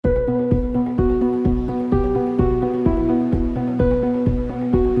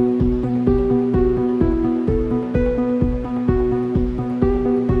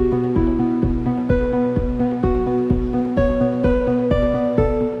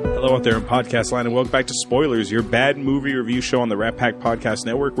Hello out there in podcast land, and welcome back to Spoilers, your bad movie review show on the Rat Pack Podcast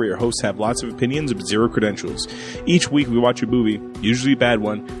Network, where your hosts have lots of opinions but zero credentials. Each week we watch a movie, usually a bad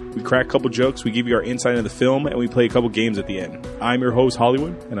one, we crack a couple jokes, we give you our insight into the film, and we play a couple games at the end. I'm your host,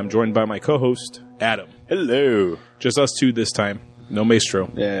 Hollywood, and I'm joined by my co-host, Adam. Hello. Just us two this time. No Maestro.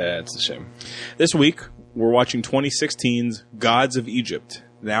 Yeah, it's a shame. This week, we're watching 2016's Gods of Egypt.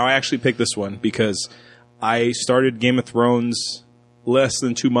 Now, I actually picked this one because I started Game of Thrones less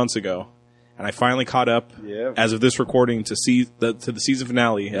than 2 months ago, and I finally caught up as of this recording to the season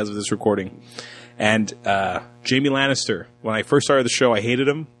finale as of this recording. And Jaime Lannister, when I first started the show, I hated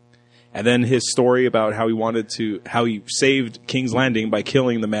him, and then his story about how he saved King's Landing by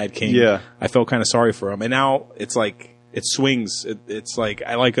killing the Mad King. Yeah. I felt kind of sorry for him, and now it's like it swings. It's like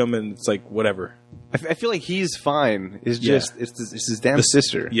I like him, and it's like whatever. I feel like he's fine. It's just it's his damn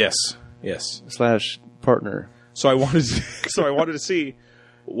sister. Yes. / partner. So I wanted to see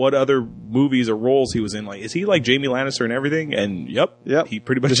what other movies or roles he was in. Like, is he like Jaime Lannister and everything? And yep. He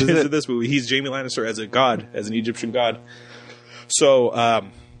pretty much is in this movie. He's Jaime Lannister as a god, as an Egyptian god. So,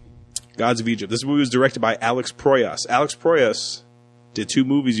 Gods of Egypt. This movie was directed by Alex Proyas. Alex Proyas did 2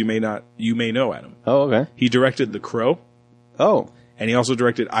 movies you may know, Adam. Oh, okay. He directed The Crow. Oh. And he also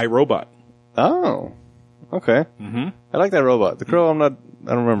directed I, Robot. Oh. Okay. Mm-hmm. I like that robot. The Crow, I don't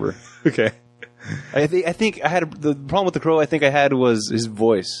remember. Okay. I think I had the problem with The Crow. I think I had was his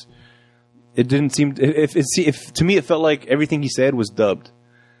voice. It didn't seem if to me it felt like everything he said was dubbed.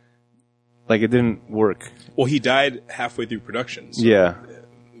 Like it didn't work. Well, he died halfway through production. So yeah,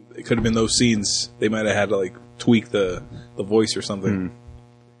 it could have been those scenes. They might have had to like tweak the voice or something.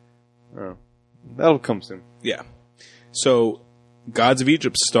 Oh. That'll come soon. Yeah. So, Gods of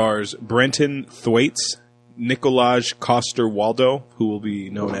Egypt stars Brenton Thwaites, Nicolaj Coster-Waldau, who will be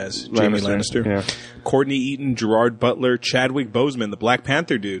known as Jaime Lannister, yeah. Courtney Eaton, Gerard Butler, Chadwick Boseman, the Black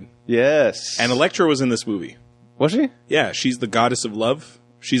Panther dude. Yes. And Elektra was in this movie. Was she? Yeah, she's the goddess of love.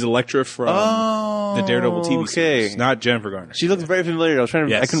 She's Elektra from the Daredevil TV series, not Jennifer Garner. She looked very familiar. I was trying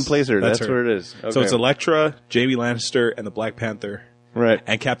to. Yes, I couldn't place her. That's her. Where it is. Okay. So it's Elektra, Jaime Lannister, and the Black Panther. Right.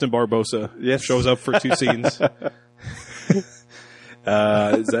 And Captain Barbossa shows up for 2 scenes.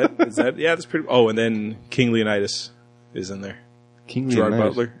 Is that? Yeah, that's pretty. Oh, and then King Leonidas is in there. Gerard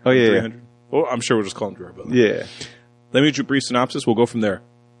Butler. Oh yeah. 300. Yeah. Well, I'm sure we'll just call him Gerard Butler. Yeah. Let me read you a brief synopsis. We'll go from there.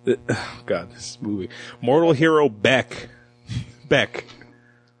 Oh, God, this movie. Mortal hero Beck. This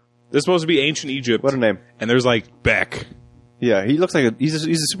is supposed to be ancient Egypt. What a name. And there's like Beck. Yeah, he looks like he's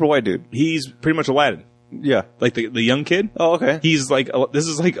a super white dude. He's pretty much Aladdin. Yeah. Like the young kid. Oh, okay. He's like, this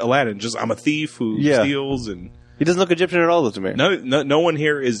is like Aladdin. Just, I'm a thief who steals and... He doesn't look Egyptian at all, though, to me. No one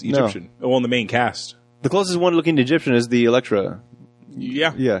here is Egyptian. No. Well, in the main cast. The closest one looking to Egyptian is the Elektra.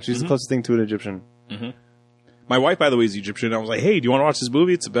 Yeah. Yeah, she's the closest thing to an Egyptian. Mm-hmm. My wife, by the way, is Egyptian. I was like, hey, do you want to watch this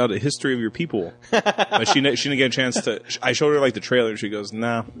movie? It's about a history of your people. But she didn't get a chance to... I showed her like the trailer and she goes,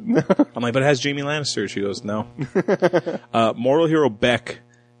 no. I'm like, but it has Jaime Lannister. She goes, no. Mortal hero Beck...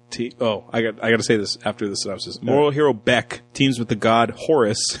 I got to say this after the synopsis. Mortal hero Beck teams with the god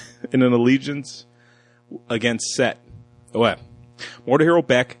Horus in an allegiance against Set. Mortal hero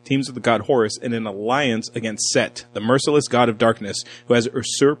Beck teams with the god Horus in an alliance against Set, the merciless god of darkness who has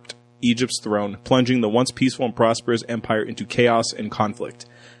usurped Egypt's throne, plunging the once peaceful and prosperous empire into chaos and conflict.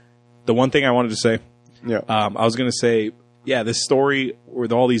 The one thing I wanted to say, I was going to say, this story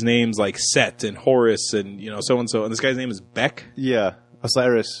with all these names like Set and Horus and so-and-so, and this guy's name is Beck? Yeah.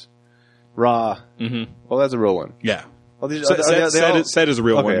 Osiris, Ra. Mm-hmm. Well, that's a real one. Yeah. Well, Set is a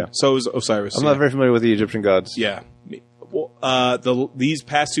real one. Yeah. So is Osiris. I'm not very familiar with the Egyptian gods. Yeah. Well, these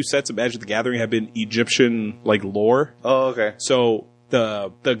past 2 sets of Magic the Gathering have been Egyptian lore. Oh, okay. So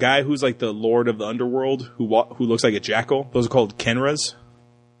the guy who's like the Lord of the Underworld who looks like a jackal, those are called Kenras.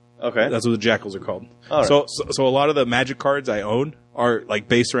 Okay. That's what the jackals are called. All right. So a lot of the Magic cards I own are like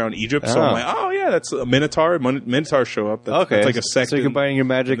based around Egypt. So I'm like, that's a Minotaur. Minotaurs show up. That's like a sect. So you're combining your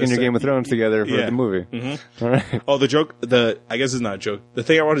Magic and your Game of Thrones together for the movie. Mm-hmm. All right. Oh, the joke. I guess it's not a joke. The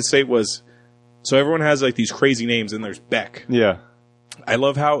thing I wanted to say was, so everyone has like these crazy names, and there's Beck. Yeah. I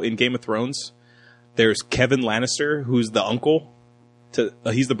love how in Game of Thrones, there's Kevin Lannister, who's the uncle.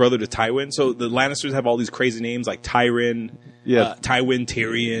 He's the brother to Tywin. So the Lannisters have all these crazy names like Tywin, Tywin,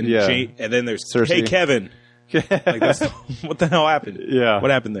 Tyrion, and then there's Cersei. Hey Kevin. What the hell happened? Yeah.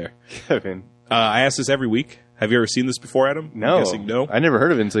 What happened there? Kevin. I ask this every week. Have you ever seen this before, Adam? No. I'm guessing no. I never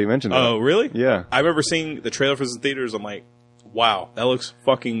heard of it until you mentioned it. Oh, really? Yeah. I remember seeing the trailer for the theaters. I'm like, wow, that looks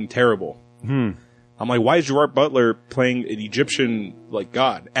fucking terrible. I'm like, why is Gerard Butler playing an Egyptian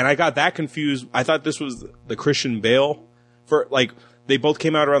god? And I got that confused. I thought this was the Christian Bale for they both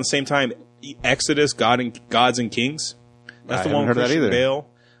came out around the same time. Exodus, Gods and Kings. That's the one with Christian Bale.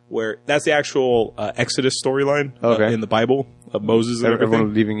 where that's the actual Exodus storyline Okay. in the Bible of Moses and everything.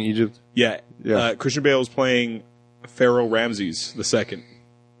 Everyone leaving Egypt. Yeah. Yeah. Christian Bale is playing Pharaoh Ramses II.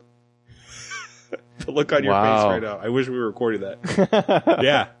 The look on your Wow. face right now. I wish we recorded that.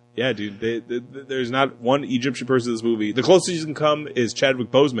 Yeah. Yeah, dude. There's not one Egyptian person in this movie. The closest you can come is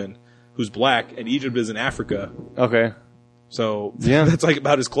Chadwick Boseman, who's black, and Egypt is in Africa. Okay. So Yeah. that's like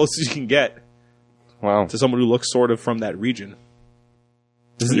about as close as you can get Wow. to someone who looks sort of from that region.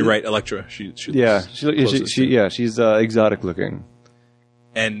 And you're right, Elektra. She Yeah. looks closest to it. She's exotic looking.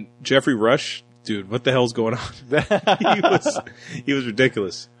 And Jeffrey Rush, dude, what the hell's going on? he was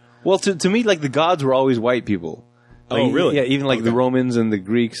ridiculous. Well, to me, like the gods were always white people. Like, Oh, really? Yeah, even like the Okay. Romans and the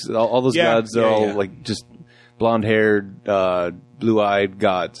Greeks, all those Yeah, gods, they're yeah, all yeah. like just blonde-haired, blue-eyed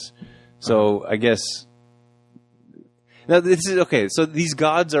gods. So I guess now this is okay. So these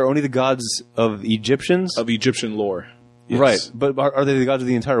gods are only the gods of Egyptians, Of Egyptian lore. Yes. right? But are they the gods of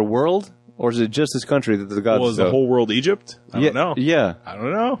the entire world, or is it just this country that the gods? Well, is the of? whole world Egypt? I yeah, don't know. Yeah. I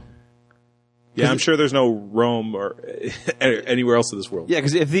don't know. Yeah, I'm sure there's no Rome or anywhere else in this world. Yeah,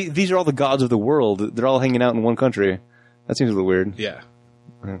 because if these are all the gods of the world, they're all hanging out in one country. That seems a little weird. Yeah.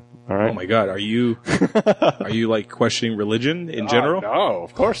 All right. Oh my God, are you like questioning religion in general? No,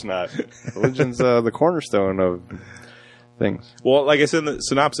 of course not. Religion's the cornerstone of things. Well, like I said in the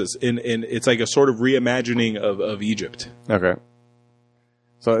synopsis, in it's like a sort of reimagining of Egypt. Okay.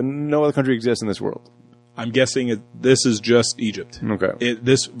 So no other country exists in this world. I'm guessing this is just Egypt. Okay.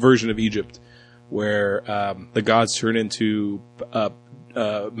 This version of Egypt, where the gods turn into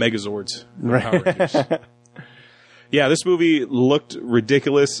Megazords. Power Rangers. Yeah, this movie looked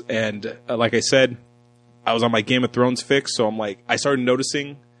ridiculous, and like I said, I was on my Game of Thrones fix, so I'm like, I started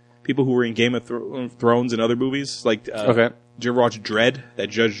noticing people who were in Game of Thrones and other movies. Like, Okay. did you ever watch Dredd, that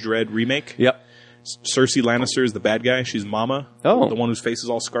Judge Dredd remake? Yep. Cersei Lannister is the bad guy. She's Mama, Oh. the one whose face is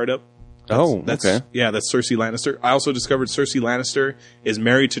all scarred up. That's okay. Yeah, that's Cersei Lannister. I also discovered Cersei Lannister is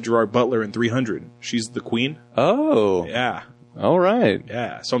married to Gerard Butler in 300. She's the queen. Oh. Yeah, All right.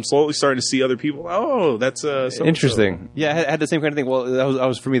 yeah. So I'm slowly starting to see other people. Oh, that's so-and-so. Interesting. Yeah, I had the same kind of thing. Well, that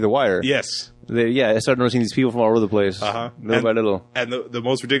was for me, The Wire. Yes. I started noticing these people from all over the place. Uh-huh. Little by little. And the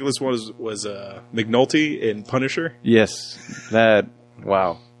most ridiculous one was McNulty in Punisher. Yes. That.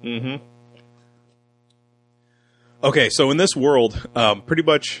 Wow. Okay, so in this world, pretty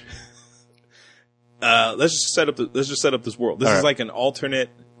much, let's just set up this world. This All is right. like an alternate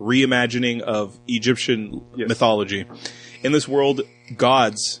reimagining of Egyptian mythology. In this world,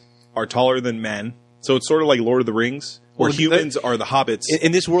 gods are taller than men, so it's sort of like Lord of the Rings, where Well, humans are the hobbits.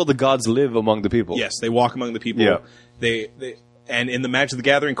 In this world, the gods live among the people. Yes, they walk among the people. Yeah. They and in the Magic the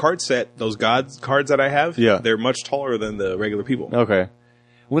Gathering card set, those gods cards that I have, Yeah. they're much taller than the regular people. Okay.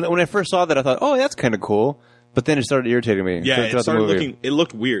 When I first saw that, I thought, oh, that's kind of cool. But then it started irritating me. Yeah, throughout it started the movie. looking. It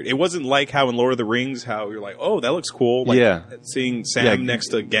looked weird. It wasn't like how in Lord of the Rings, how you're like, "Oh, that looks cool." Like, Yeah. seeing Sam Yeah. next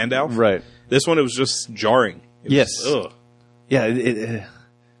to Gandalf. Right. This one, it was just jarring. It was, Yes. Ugh. Yeah,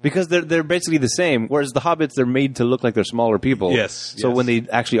 because they're basically the same. Whereas the hobbits, they're made to look like they're smaller people. Yes, So yes. when they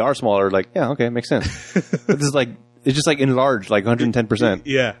actually are smaller, like, yeah, okay, makes sense. But this is like it's just like enlarged, like 110%.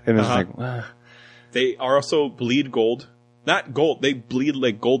 Yeah. And it's Uh-huh. like, They are also bleed gold. Not gold. They bleed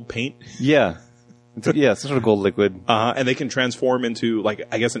like gold paint. yeah, some sort of gold liquid. And they can transform into like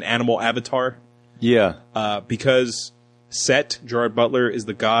I guess an animal avatar. Yeah, Because Set, Gerard Butler, is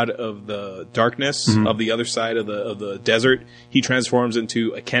the god of the darkness of the other side of the desert. He transforms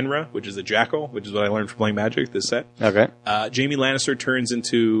into a Kenra, which is a jackal, which is what I learned from playing Magic. This set. okay. Jamie Lannister turns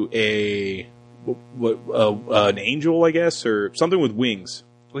into an angel, I guess, or something with wings.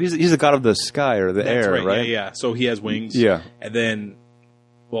 Well, he's the god of the sky or the That's air, right? Yeah, yeah. So he has wings. Yeah. And then,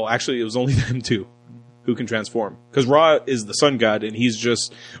 well, actually, it was only them two who can transform. Because Ra is the sun god, and he's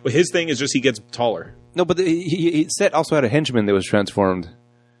just his thing is just he gets taller. No, but Set also had a henchman that was transformed.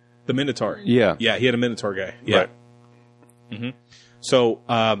 The Minotaur. Yeah. Yeah, he had a Minotaur guy. Yeah. Right. So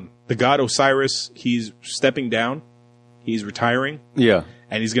the god Osiris, he's stepping down. He's retiring. Yeah.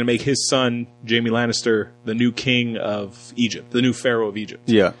 And he's going to make his son, Jaime Lannister, the new king of Egypt, the new pharaoh of Egypt.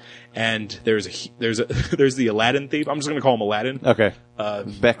 Yeah. And there's the Aladdin thief. I'm just going to call him Aladdin. Okay.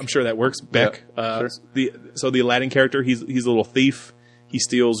 Beck. I'm sure that works. Beck. Sure. The Aladdin character, he's a little thief. He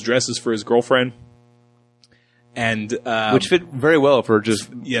steals dresses for his girlfriend. And Which fit very well for just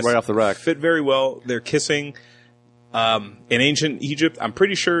yes, right off the rack. fit very well. They're kissing. In ancient Egypt, I'm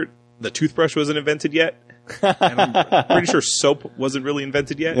pretty sure the toothbrush wasn't invented yet. And I'm pretty sure soap wasn't really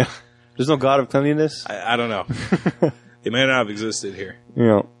invented yet. Yeah. There's no god of cleanliness. I don't know. It may not have existed here.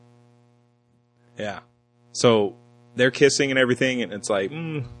 Yeah. Yeah. So they're kissing and everything, and it's like,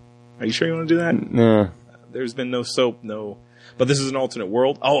 are you sure you want to do that? Nah. There's been no soap, no. But this is an alternate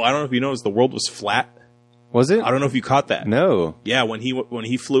world. Oh, I don't know if you noticed the world was flat. Was it? I don't know if you caught that. No. Yeah, when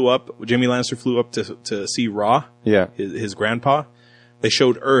he flew up, Jamie Lannister flew up to see Ra, Yeah. his grandpa. They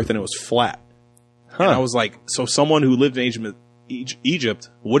showed Earth and it was flat. Huh. And I was like, so someone who lived in Egypt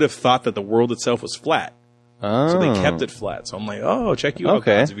would have thought that the world itself was flat. Oh. So they kept it flat. So I'm like, oh, check you out,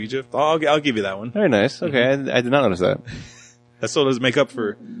 Okay. Gods of Egypt. Oh, I'll give you that one. Very nice. Okay, I did not notice that. That still doesn't make up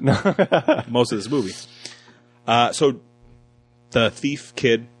for most of this movie. So the thief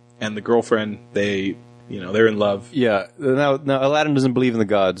kid and the girlfriend, they're in love. Yeah. Now Aladdin doesn't believe in the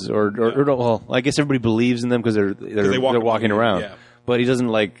gods, or well, I guess everybody believes in them because they're walking around. Yeah. But he doesn't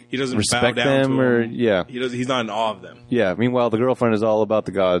bow respect down them, to or them. He's not in awe of them. Yeah. Meanwhile, the girlfriend is all about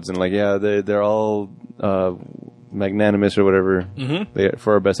the gods and they're all magnanimous or whatever. Mm-hmm. They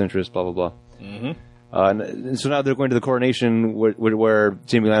for our best interest. Blah blah blah. Mm-hmm. And so now they're going to the coronation where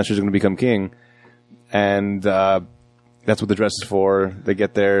Jamie Lannister is going to become king, and that's what the dress is for. They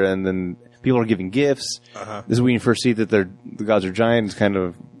get there, and then people are giving gifts. Uh-huh. This is when you first see that the gods are giant. It's kind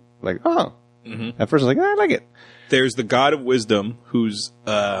of like, oh. Mm-hmm. At first I was like, I like it. There's the God of Wisdom, who's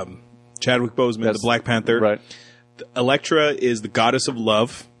Chadwick Boseman, the Black Panther. Right. Elektra is the goddess of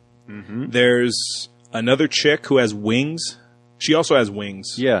love. Mm-hmm. There's another chick who has wings. She also has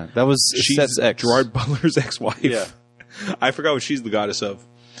wings. Yeah, that was Set's ex. Gerard Butler's ex-wife. Yeah. I forgot what she's the goddess of.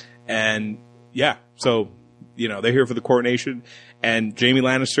 And yeah, so, they're here for the coronation. And Jamie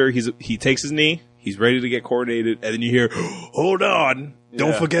Lannister, he takes his knee. He's ready to get coronated. And then you hear, hold on,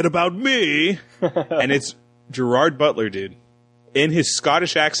 don't forget about me. And it's Gerard Butler, dude, in his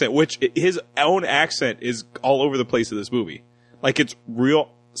Scottish accent, which his own accent is all over the place in this movie. Like, it's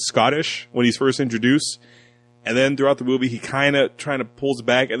real Scottish when he's first introduced. And then throughout the movie, he kind of trying to pulls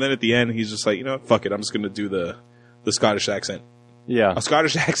back. And then at the end, he's just like, fuck it. I'm just going to do the Scottish accent. Yeah. A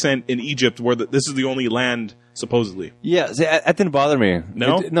Scottish accent in Egypt where this is the only land, supposedly. Yeah, see, that didn't bother me.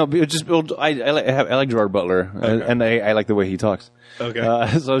 No? I like Gerard Butler, Okay. and I like the way he talks. Okay.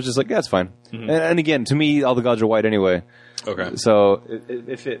 So I was just like, yeah, it's fine. Mm-hmm. And again, to me, all the gods are white anyway. Okay. So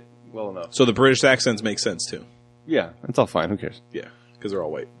it fit well enough. So the British accents make sense, too. Yeah, it's all fine. Who cares? Yeah, because they're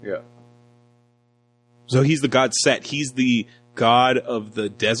all white. Yeah. So he's the god Set. He's the god of the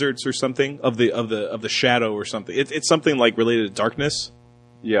deserts or something, of the shadow or something. It's something like related to darkness.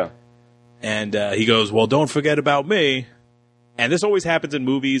 Yeah. And he goes, well, don't forget about me. And this always happens in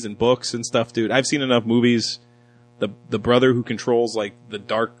movies and books and stuff, dude. I've seen enough movies. The brother who controls like the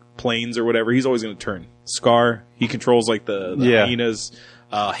dark planes or whatever, he's always going to turn. Scar, he controls like the hyenas.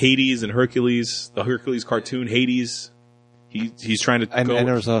 Hades and Hercules, the Hercules cartoon, Hades. He's trying to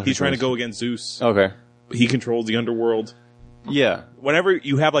go. He's trying to go against Zeus. Okay. He controls the underworld. Yeah. Whenever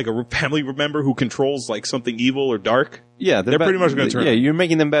you have like a family member who controls like something evil or dark, yeah, they're pretty much going to turn. Yeah, you're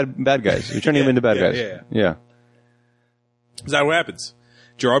making them bad guys. You're turning them into bad guys. Yeah. Is that what happens?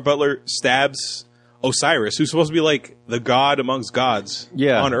 Gerard Butler stabs Osiris, who's supposed to be like the god amongst gods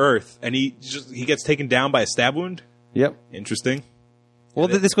on Earth, and he gets taken down by a stab wound. Yep. Interesting. Well,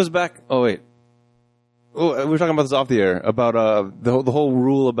 this goes back. Oh wait. Oh, we were talking about this off the air about the whole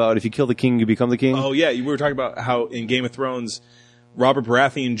rule about if you kill the king, you become the king. Oh yeah, we were talking about how in Game of Thrones, Robert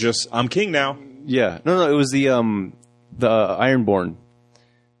Baratheon I'm king now. Yeah, no, it was the Ironborn.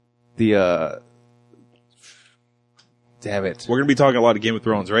 Damn it, we're gonna be talking a lot of Game of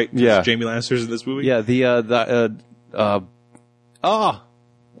Thrones, right? Yeah, Jamie Lannister's in this movie. Yeah, the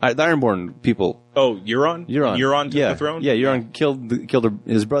Ironborn people. Oh, Euron took the throne? Yeah, Euron killed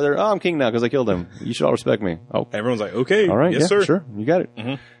his brother. Oh, I'm king now because I killed him. You should all respect me. Oh. Everyone's like, okay, all right, yes, sir. Sure, you got it.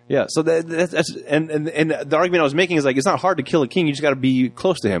 Mm-hmm. Yeah, so that's and the argument I was making is like, it's not hard to kill a king. You just got to be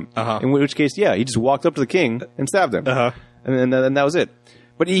close to him. Uh-huh. In which case, he just walked up to the king and stabbed him. Uh-huh. And that was it.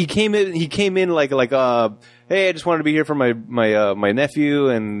 But he came in like, hey, I just wanted to be here for my nephew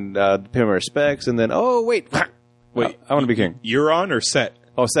and pay my respects. And then, oh, wait, I want to be king. Euron or Set?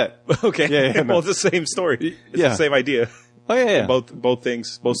 Oh, Set. Okay. Yeah, well, it's the same story. It's the same idea. Oh, yeah. Both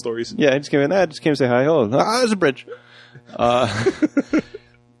things, both stories. Yeah, I just came in. I just came to say hi. Oh, there's a bridge.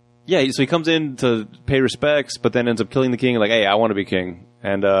 Yeah, so he comes in to pay respects, but then ends up killing the king. Like, hey, I want to be king.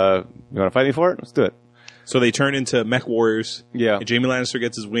 And you want to fight me for it? Let's do it. So they turn into mech warriors. Yeah. And Jamie Lannister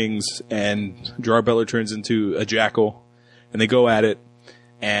gets his wings, and Gerard Butler turns into a jackal, and they go at it.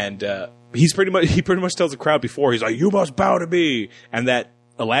 And he pretty much tells the crowd before, he's like, you must bow to me. And that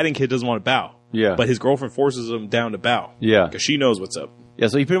Aladdin kid doesn't want to bow. Yeah. But his girlfriend forces him down to bow. Yeah. Because she knows what's up. Yeah,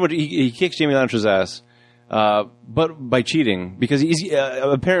 so he pretty much, he kicks Jamie Lannister's ass, but by cheating. Because he's,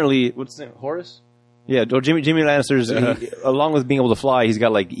 apparently, what's his name, Horus? Yeah, Jamie Lannister's, along with being able to fly, he's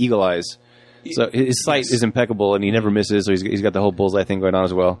got like eagle eyes. So his sight is impeccable, and he never misses, so he's got the whole bullseye thing going on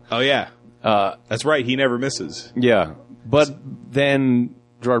as well. Oh, yeah. That's right, he never misses. Yeah. But then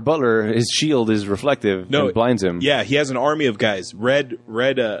Gerard Butler, his shield is reflective and blinds him. Yeah, he has an army of guys. Red.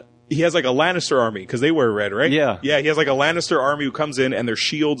 He has like a Lannister army because they wear red, right? Yeah. Yeah, he has like a Lannister army who comes in and their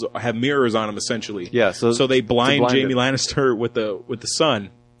shields have mirrors on them essentially. Yeah, so they blind Jaime him. Lannister with the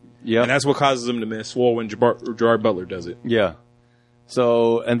sun. Yeah. And that's what causes him to miss. Well, when Gerard Butler does it. Yeah.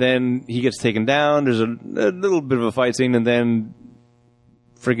 So, and then he gets taken down. There's a little bit of a fight scene, and then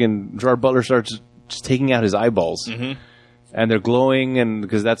freaking Gerard Butler starts just taking out his eyeballs. Mm-hmm. And they're glowing, and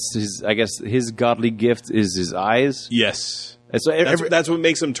because that's his godly gift is his eyes. Yes. And so that's what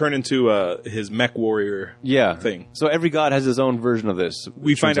makes him turn into his mech warrior thing. So every god has his own version of this.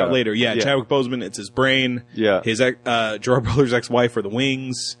 We find out later. Yeah, Chadwick Boseman, it's his brain. Yeah. His Gerard Butler's ex-wife are the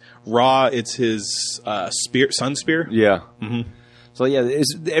wings. Ra, it's his sun spear. Yeah. Mm-hmm. So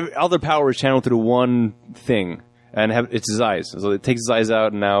yeah, all their power is channeled through one thing, and it's his eyes. So it takes his eyes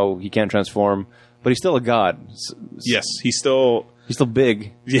out, and now he can't transform. But he's still a god. Yes, he's still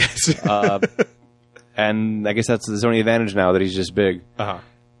big. Yes. And I guess that's his only advantage now that he's just big.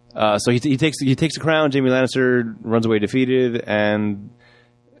 Uh-huh. So he takes the crown. Jaime Lannister runs away defeated, and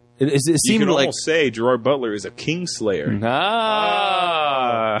it seemed you can like almost say Gerard Butler is a Kingslayer.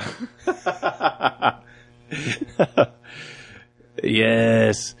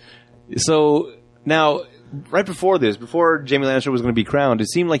 Yes. So now, right before Jaime Lannister was going to be crowned, it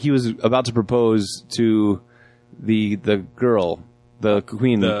seemed like he was about to propose to the girl, the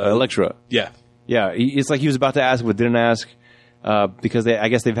queen, Electra. Yeah. Yeah, it's like he was about to ask but didn't ask because I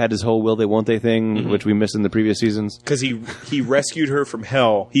guess they've had this whole will they won't they thing, which we missed in the previous seasons. Because he rescued her from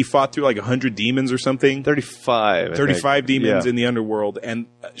hell. He fought through like 100 demons or something. 35 demons in the underworld, and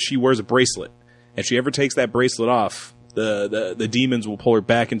she wears a bracelet. If she ever takes that bracelet off, the demons will pull her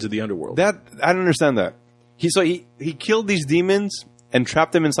back into the underworld. I don't understand that. He killed these demons and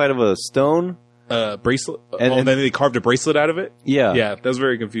trapped them inside of a stone. Bracelet? And then they carved a bracelet out of it? Yeah. Yeah, that was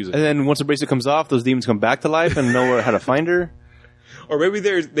very confusing. And then once the bracelet comes off, those demons come back to life and know how to find her. Or maybe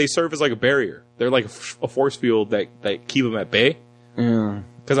they serve as like a barrier. They're like a force field that keep them at bay. Yeah.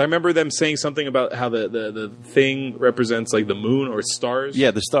 Because I remember them saying something about how the thing represents like the moon or stars.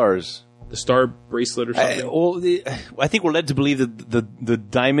 Yeah, the stars. The star bracelet or something. I think we're led to believe that the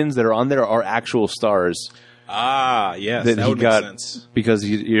diamonds that are on there are actual stars. Ah, yes, that would make sense. Because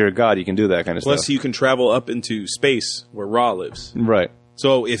you're a god, you can do that kind of stuff. Plus, you can travel up into space where Ra lives. Right.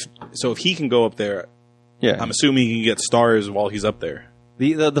 So if he can go up there, I'm assuming he can get stars while he's up there.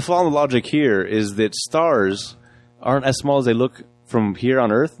 The flaw in the logic here is that stars aren't as small as they look from here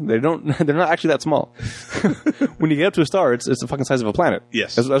on Earth. They're not actually that small. When you get up to a star, it's the fucking size of a planet.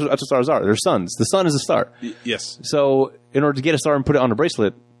 Yes. That's what stars are. They're suns. The sun is a star. Yes. So in order to get a star and put it on a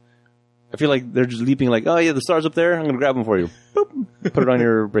bracelet, I feel like they're just leaping like, oh yeah, the star's up there. I'm going to grab them for you. Boop. Put it on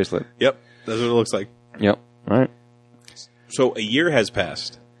your bracelet. Yep. That's what it looks like. Yep. All right. So a year has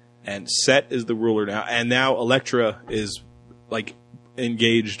passed, and Set is the ruler now, and now Electra is like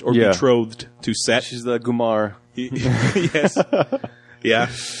engaged or betrothed to Set. She's the Gumar. Yes. Yeah.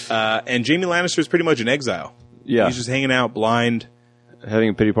 And Jaime Lannister is pretty much in exile. Yeah. He's just hanging out blind. Having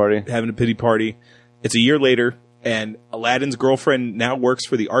a pity party. It's a year later, and Aladdin's girlfriend now works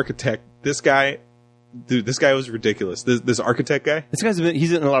for the architect. This guy was ridiculous. This architect guy. This guy's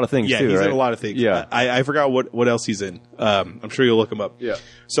he's in a lot of things, too, he's right? in a lot of things. Yeah. I forgot what else he's in. I'm sure you'll look him up. Yeah.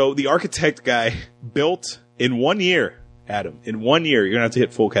 So the architect guy built in 1 year, Adam, in 1 year, you're going to have to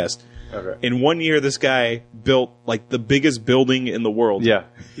hit full cast. Okay. In 1 year, this guy built like the biggest building in the world. Yeah.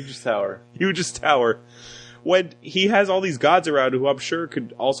 Hugest tower. When he has all these gods around who I'm sure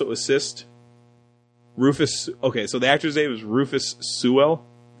could also assist. Rufus. Okay, so the actor's name is Rufus Sewell.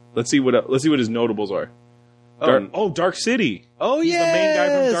 Let's see what his notables are. Dark City. Oh, He's the main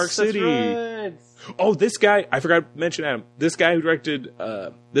guy from Dark City. Right. Oh, this guy, I forgot to mention Adam. This guy who directed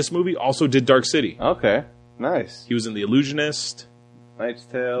this movie also did Dark City. Okay, nice. He was in The Illusionist. Knight's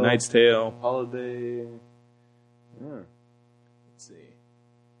Tale. Holiday. Yeah. Let's see.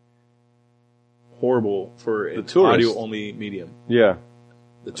 Horrible for an audio-only medium. Yeah.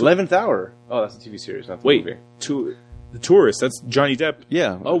 11th Hour. Oh, that's a TV series, not the movie. The Tourist. That's Johnny Depp.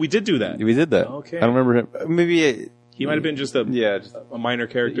 Yeah. Oh, we did do that. We did that. Okay. I don't remember him. Maybe he might have been just a minor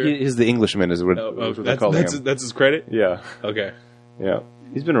character. He's the Englishman, is what they're calling him. That's his credit? Yeah. Okay. Yeah.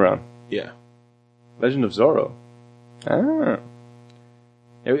 He's been around. Yeah. Legend of Zorro. Ah.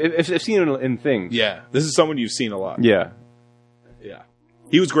 I've seen him in things. Yeah. This is someone you've seen a lot. Yeah. Yeah.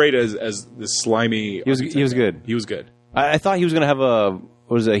 He was great as this slimy. He was good. He was good. I thought he was going to have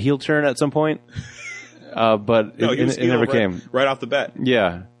a heel turn at some point, but it never came. Right off the bat.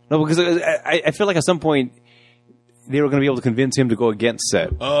 Yeah. No, because I feel like at some point they were going to be able to convince him to go against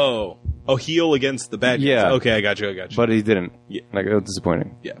Set. Oh, heal against the bad guys. Yeah. Okay, I got you. But he didn't. Yeah. Like, it was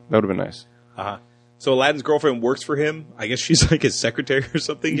disappointing. Yeah. That would have been nice. Uh-huh. So Aladdin's girlfriend works for him. I guess she's like his secretary or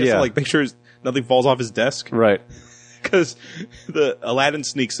something. He has Yeah. to like make sure nothing falls off his desk. Right. Because the Aladdin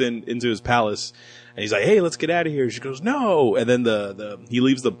sneaks into his palace and he's like, "Hey, let's get out of here." She goes, "No," and then he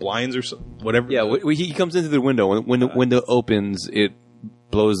leaves the blinds or whatever. Yeah, he comes into the window. When the window opens, it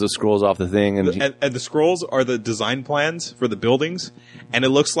blows the scrolls off the thing. And and the scrolls are the design plans for the buildings, and it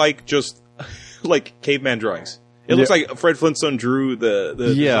looks like just like caveman drawings. It looks like Fred Flintstone drew the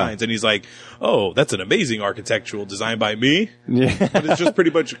designs, and he's like, "Oh, that's an amazing architectural design by me." Yeah. But it's just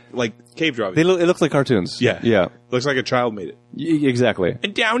pretty much like cave drawings. it looks like cartoons. Yeah. Yeah. Looks like a child made it. Exactly.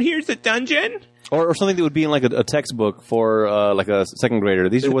 And down here's the dungeon. Or something that would be in like a textbook for like a second grader.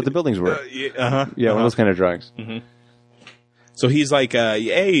 These are what the buildings were. Uh-huh. Yeah, one of those kind of drawings. So he's like,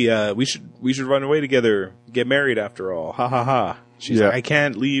 "Hey, we should run away together, get married after all." Ha ha ha. She's Yeah. like, "I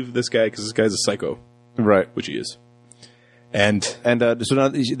can't leave this guy because this guy's a psycho," Right. which he is. And So now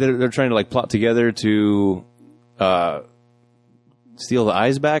they're trying to like plot together to steal the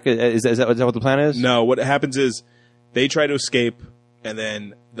eyes back. Is that what the plan is? no, what happens is they try to escape, and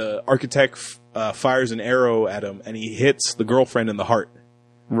then the architect fires an arrow at him, and he hits the girlfriend in the heart.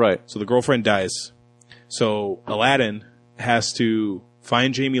 Right. So the girlfriend dies. So Aladdin has to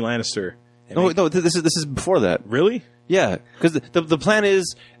find Jaime Lannister. And No, this is before that. really? Yeah, because the plan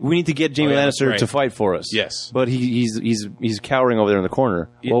is we need to get Jaime yeah, Lannister right. to fight for us. Yes. but he's cowering over there in the corner.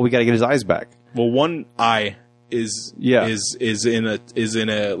 Well, we got to get his eyes back. Well, one eye is Yeah. is in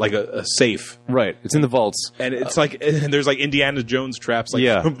a like a safe, Right, it's in the vaults. and it's like and there's like Indiana Jones traps like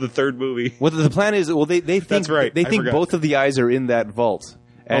Yeah. from the third movie. What the plan is? Well, they think That's right. They I think forgot. both of the eyes are in that vault.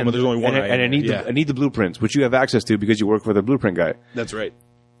 And, but there's only one and, eye and I in need there. Yeah. I need the blueprints, which you have access to because you work for the blueprint guy. That's right.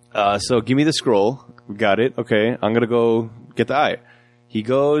 So give me the scroll. We got it. Okay, I'm gonna go get the eye. He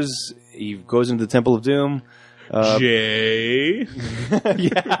goes into the Temple of Doom. J.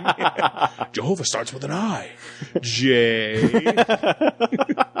 Jehovah starts with an I. J.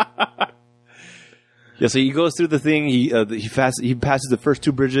 Yeah, so he goes through the thing. He passes the first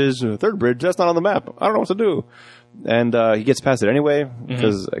two bridges. Third bridge, that's not on the map. I don't know what to do. And he gets past it anyway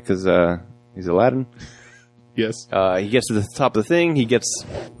because he's Aladdin. Yes. He gets to the top of the thing. He gets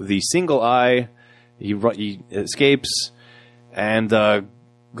the single eye. He escapes and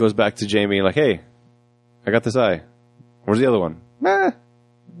goes back to Jaime like, "Hey, I got this eye. Where's the other one?"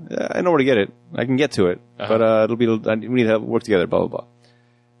 I know where to get it. I can get to it, but we need to work together. Blah blah blah.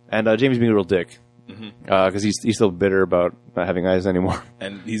 And Jaime's being a real dick because he's still bitter about not having eyes anymore.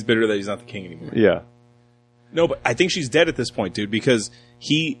 And he's bitter that he's not the king anymore. Yeah. No, but I think she's dead at this point, dude, because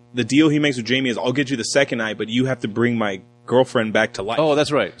the deal he makes with Jaime is, "I'll get you the second eye, but you have to bring my girlfriend back to life." Oh,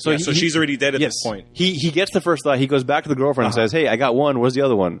 that's right. So, so she's already dead at yes. this point. He gets the first eye. He goes back to the girlfriend and says, "Hey, I got one. Where's the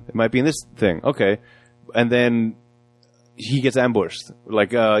other one? It might be in this thing." Okay. And then he gets ambushed.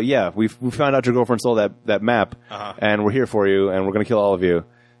 Like, we found out your girlfriend stole that map, and we're here for you, and we're going to kill all of you.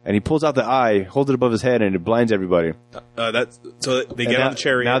 And he pulls out the eye, holds it above his head, and it blinds everybody. So they get on the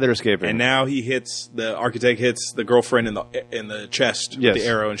chariot. Now they're escaping. And now the architect hits the girlfriend in the chest Yes. with the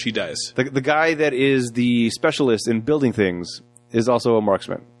arrow, and she dies. The guy that is the specialist in building things is also a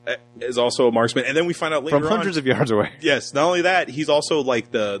marksman. Is also a marksman. And then we find out later From hundreds of yards away. Yes, not only that, he's also like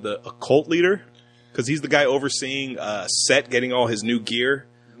the occult leader, because he's the guy overseeing Set getting all his new gear.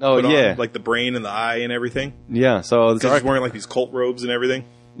 Oh, put yeah. on, like the brain and the eye and everything. Yeah, so Because he's wearing like these cult robes and everything.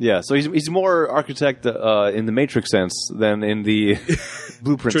 yeah, so he's more architect in the Matrix sense than in the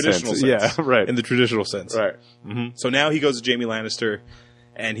blueprint Traditional sense. Yeah, right. In the traditional sense. Right. So now he goes to Jaime Lannister,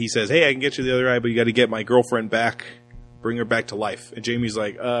 and he says, "Hey, I can get you the other eye, but you got to get my girlfriend back, bring her back to life." And Jaime's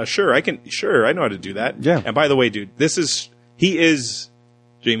like, "Sure, I know how to do that." Yeah. And by the way, dude, he is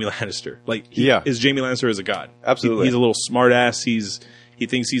Jaime Lannister. Like, he is Jaime Lannister as a god. Absolutely. He's a little smartass. He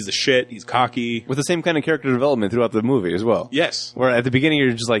thinks he's the shit. He's cocky. With the same kind of character development throughout the movie as well. Yes. Where at the beginning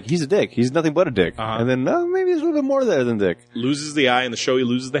you're just like, he's a dick. He's nothing but a dick. And then, maybe there's a little bit more there than dick. Loses the eye in the show. He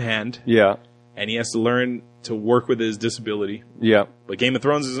loses the hand, Yeah. and he has to learn to work with his disability. Yeah. But Game of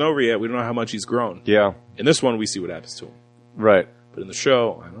Thrones isn't over yet. We don't know how much he's grown. Yeah. In this one, we see what happens to him. Right. But in the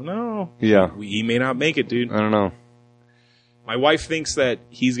show, I don't know. Yeah. He may not make it, dude. I don't know. My wife thinks that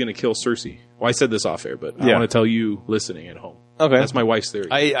he's going to kill Cersei. Well, I said this off air, but I Yeah. want to tell you listening at home. Okay. That's my wife's theory.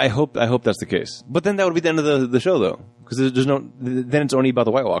 I hope that's the case. But then that would be the end of the show, though. Because then it's only about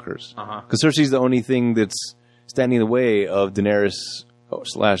the White Walkers. Because Cersei's the only thing that's standing in the way of Daenerys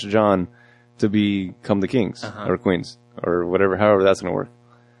 / Jon to become the kings or queens or whatever, however that's going to work.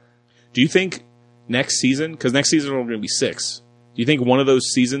 Do you think next season, because next season we're going to be 6, do you think one of those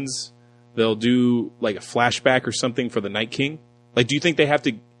seasons they'll do like a flashback or something for the Night King. Like, do you think they have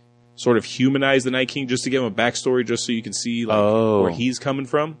to sort of humanize the Night King just to give him a backstory, just so you can see like where he's coming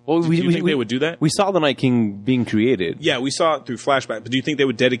from? Well, do you think they would do that? We saw the Night King being created. Yeah, we saw it through flashback. But do you think they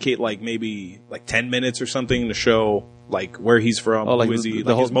would dedicate like maybe like 10 minutes or something to show like where he's from, like who is he, the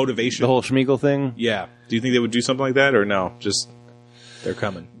like whole, his motivation? the whole Schmeagle thing. Yeah. Do you think they would do something like that, or no? Just they're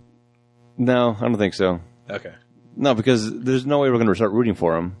coming. No, I don't think so. Okay, No, because there's no way we're going to start rooting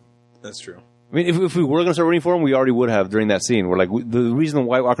for him. that's true. I mean, if we were going to start rooting for him, we already would have during that scene. We're like, the reason the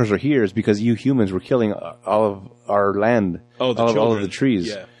White Walkers are here is because you humans were killing all of our land, Oh, the all of children. the trees.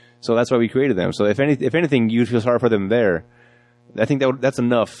 Yeah. So that's why we created them. So if anything, you'd feel sorry for them there. I think that's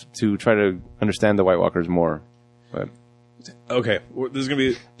enough to try to understand the White Walkers more. But Okay, this is gonna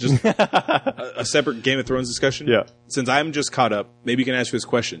be just a separate Game of Thrones discussion. Yeah. Since I'm just caught up, maybe you can answer this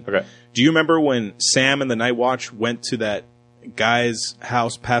question. Okay. Do you remember when Sam and the Night Watch went to that guy's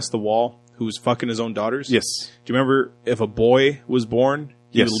house past the wall who was fucking his own daughters? yes, Do you remember if a boy was born,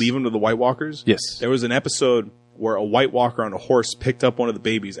 you Yes. would leave him to the White Walkers? Yes. There was an episode where a White Walker on a horse picked up one of the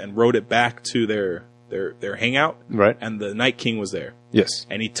babies and rode it back to their hangout. Right. And the Night King was there. yes,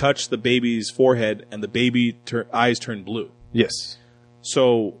 And he touched the baby's forehead, and the baby eyes turned blue. yes.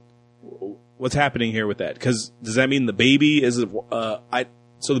 So, what's happening here with that? Because does that mean the baby is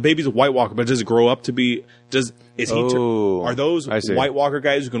so the baby's a White Walker, but does it grow up to be? Oh, are those I see. White Walker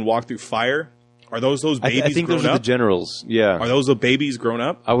guys who can walk through fire? Are those babies I think grown those are up? the generals. Yeah, Are those the babies grown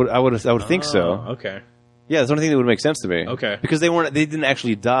up? I would think so. Oh, okay. Yeah, that's the only thing that would make sense to me. Okay. because they didn't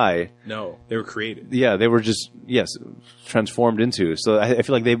actually die. No, they were created. Yeah, they were just transformed into. So I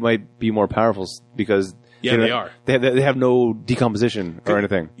feel like they might be more powerful because Yeah, they are. They have no decomposition or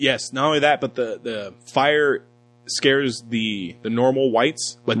anything. Yes, not only that, but the fire scares the normal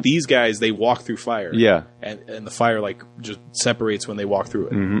whites, but these guys, they walk through fire. Yeah. And the fire like just separates when they walk through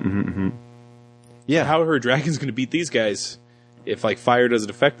it. Yeah. How are dragons going to beat these guys if like fire doesn't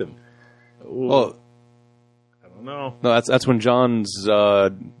affect them? Ooh, Well, I don't know. no, that's when John's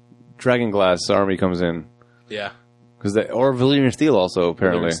Dragon Glass army comes in Yeah, or Valyrian Steel also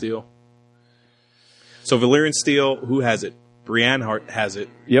apparently. Valyrian Steel. So Valyrian Steel, who has it? Brienne has it.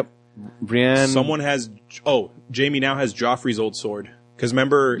 Yep. Brienne. Someone has. Oh, Jaime now has Joffrey's old sword. Because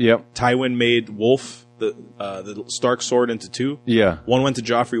remember, Yep. Tywin made Wolf the Stark sword into two. Yeah. One went to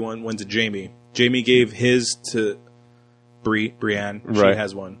Joffrey, one went to Jaime. Jaime gave his to Brienne. She Right.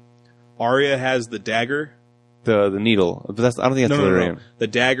 has one. Arya has the dagger. The needle, but I don't think that's No. Valyrian. The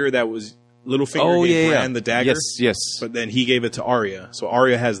dagger that was Littlefinger Oh gave yeah, Bran yeah. the dagger. Yes. But then he gave it to Arya. So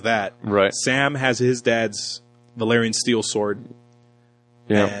Arya has that. Right. Sam has his dad's Valyrian steel sword.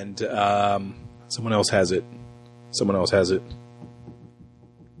 Yeah. And someone else has it.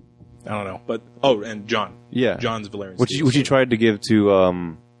 I don't know. But and John. Yeah. John's Valyrian Which steel he sword. tried to give to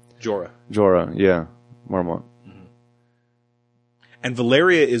Jorah. Jorah. Yeah. Marmont. And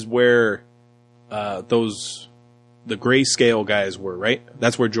Valeria is where the grayscale guys were, right?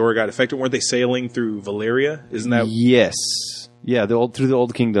 That's where Jorah got affected. Weren't they sailing through Valeria? Isn't that Yes. Yeah. Through the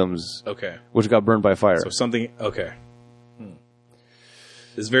old kingdoms, okay? which got burned by fire. So something okay.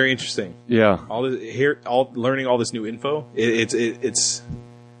 It's very interesting. Yeah. Learning all this new info. It's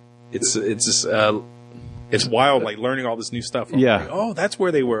just it's wild. Like learning all this new stuff. I'm Yeah. like, oh, that's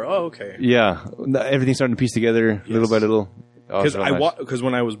where they were. Oh, okay. Yeah. Everything's starting to piece together little by little. Oh, Because so nice. because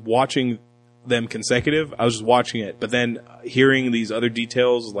when I was watching them consecutive, I was just watching it, but then hearing these other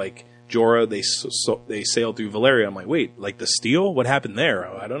details like Jorah, they sailed through Valeria. I'm like, wait, like the steel? What happened there?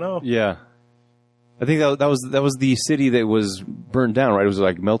 I don't know. Yeah. I think that was the city that was burned down, right? It was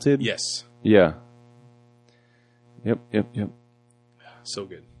like melted. Yes, Yeah. Yep. so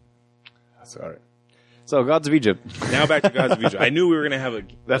good. That's all right. So, Gods of Egypt. Now back to Gods of Egypt. I knew we were gonna have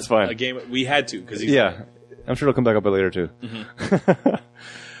That's fine. a game. We had to because Yeah. I'm sure it'll come back up later too.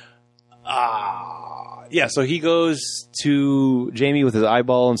 Yeah, so he goes to Jamie with his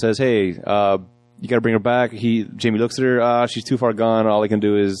eyeball and says, "Hey, you got to bring her back." Jamie looks at her. She's too far gone. All I can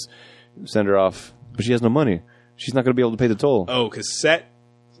do is send her off, but she has no money. She's not going to be able to pay the toll. Oh, because set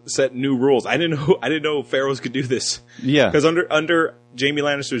new rules. I didn't know pharaohs could do this. Yeah, Because under Jaime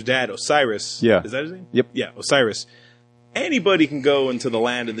Lannister's dad, Osiris. Yeah. Is that his name? Yep. Yeah, Osiris. Anybody can go into the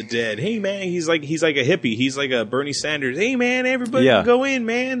land of the dead. Hey man, he's like a hippie. He's like a Bernie Sanders. Hey man, everybody Yeah. can go in,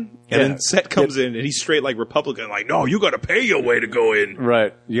 man. And then Set comes in and he's straight like Republican. Like, no, you got to pay your way to go in.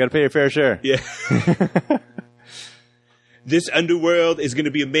 right. You got to pay your fair share. Yeah. This underworld is going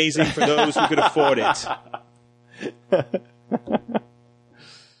to be amazing for those who can afford it.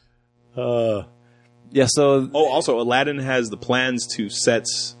 Yeah. So Oh, also, Aladdin has the plans to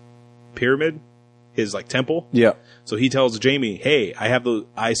Set's pyramid. his like temple. Yeah. So he tells Jamie, "Hey,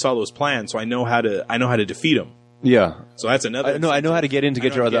 I saw those plans, so I know how to defeat them." Yeah. So that's another. I know how to get in to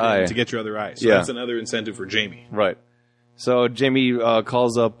get your other eye. To get your other eye. So Yeah. that's another incentive for Jamie. Right. So Jamie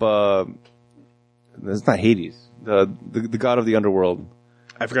calls up. It's not Hades. The god of the underworld.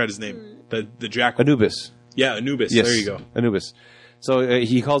 I forgot his name. The jackal. Anubis. Yeah, Anubis. Yes. There you go. Anubis. So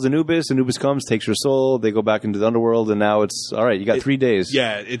he calls Anubis. Anubis comes, takes your soul. They go back into the underworld, and now it's all right. You got 3 days.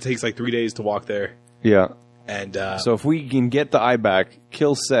 Yeah, it takes like 3 days to walk there, Yeah. and So if we can get the eye back,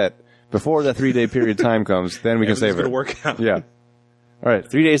 kill Set before that 3 day period time comes, then we can save everything's it. gonna work out. Yeah. All right.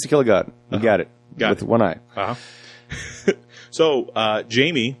 3 days to kill a god. You got it. Got with it. one eye. Uh-huh. So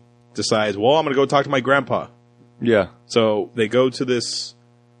Jamie decides, well, I'm going to go talk to my grandpa. Yeah. So they go to this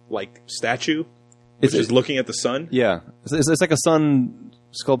like statue, which is looking at the sun. Yeah. It's like a sun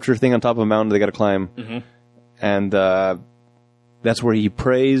sculpture thing on top of a mountain they got to climb. Mm-hmm. And that's where he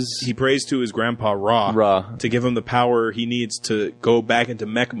prays. He prays to his grandpa Ra to give him the power he needs to go back into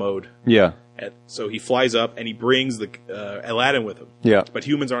mech mode. Yeah. And so he flies up and he brings the Aladdin with him. Yeah. But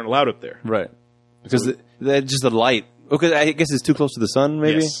humans aren't allowed up there. Right. Because just the light. Okay, I guess it's too close to the sun,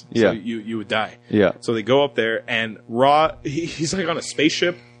 maybe? Yes. Yeah. So you would die. Yeah. So they go up there and Ra, he's like on a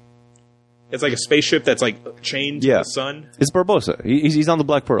spaceship. It's like a spaceship that's like chained to the sun. It's Barbossa. He's on the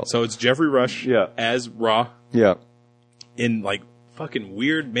Black Pearl. So it's Jeffrey Rush as Ra Yeah. in like fucking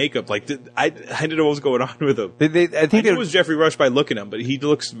weird makeup. Like I didn't know what was going on with him. I I think knew it was Jeffrey Rush by looking at him, but he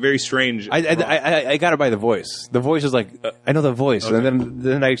looks very strange. I got it by the voice. The voice is like I know the voice, Okay. and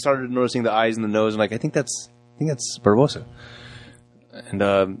then I started noticing the eyes and the nose, and like I think that's Barbossa.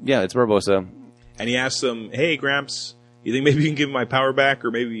 And yeah, it's Barbossa. And he asks him, "Hey, Gramps, you think maybe you can give my power back,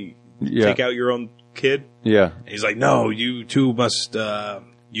 or maybe take out your own kid?" Yeah, And he's like, "No, you two must.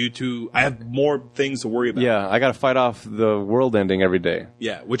 You two, I have more things to worry about." yeah. I got to fight off the world ending every day.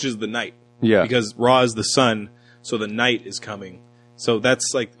 Yeah, which is the night. Yeah, Because Ra is the sun, so the night is coming. So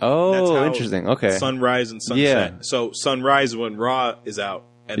that's like that's how interesting. Okay, sunrise and sunset. Yeah. So sunrise is when Ra is out,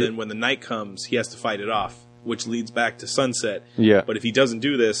 and then when the night comes, he has to fight it off, which leads back to sunset. Yeah. But if he doesn't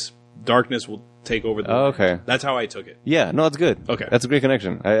do this, darkness will take over the Oh, night. okay. That's how I took it. Yeah, no, that's good. Okay. That's a great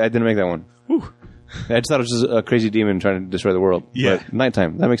connection. I didn't make that one. Whew. I just thought it was just a crazy demon trying to destroy the world. Yeah. But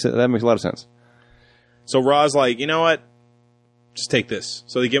nighttime. That makes a lot of sense. So Ra's like, you know what? Just take this.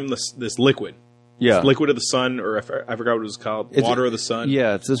 So they give him this liquid. Yeah. Liquid of the sun, or I forgot what it was called. Water of the sun.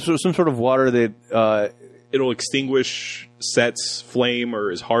 Yeah, it's some sort of water that It'll extinguish Set's flame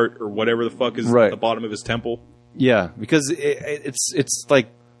or his heart or whatever the fuck is Right. at the bottom of his temple. yeah, because it's like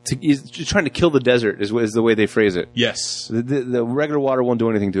he's just trying to kill the desert is the way they phrase it. Yes. The regular water won't do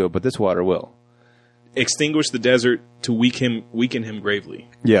anything to it, but this water will. Extinguish the desert to weaken him gravely.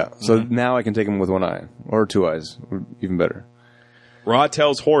 Yeah. So now I can take him with one eye or 2 eyes, or even better. Ra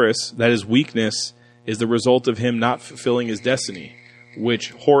tells Horus that his weakness is the result of him not fulfilling his destiny,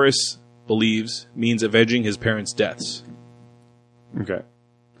 which Horus believes means avenging his parents' deaths. Okay.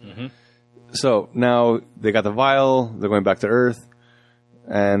 So now they got the vial. They're going back to Earth,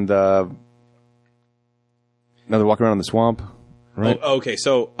 and now they're walking around in the swamp. Right. Oh, okay,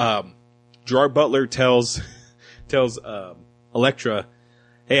 so Gerard Butler tells Elektra,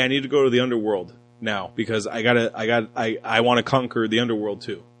 "Hey, I need to go to the underworld now because I want to conquer the underworld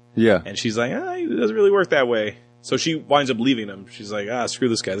too." Yeah. And she's like, "It doesn't really work that way." So she winds up leaving him. She's like, "Screw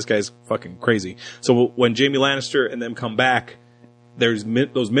this guy. This guy's fucking crazy." So when Jaime Lannister and them come back, there's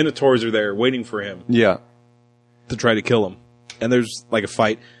those Minotaurs are there waiting for him Yeah. to try to kill him. And there's like a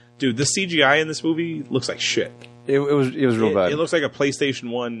fight. Dude, the CGI in this movie looks like shit. It was real bad. It looks like a PlayStation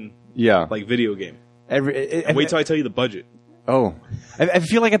 1 yeah. like video game. And Wait till I tell you the budget. Oh, I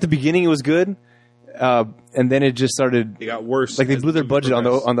feel like at the beginning it was good, and then it just started. It got worse. Like they as blew their movie budget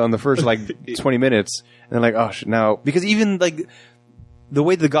progressed. on the first like 20 minutes, and they're like, oh, now because even like the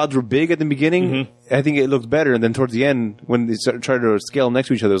way the gods were big at the beginning, I think it looked better, and then towards the end when they tried to scale next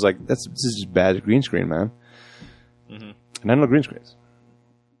to each other, it was like this is just bad green screen, man. And I don't know green screens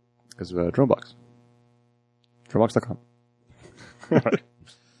because of Dronebox, Dronebox.com.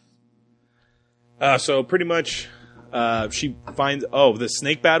 So pretty much, she finds the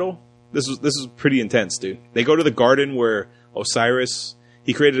snake battle. This is pretty intense, dude. They go to the garden where Osiris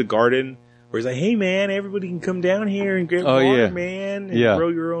he created a garden where he's like, "Hey man, everybody can come down here and get water, yeah. man, and Yeah. grow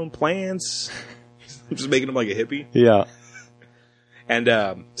your own plants." I'm just making him like a hippie. Yeah. And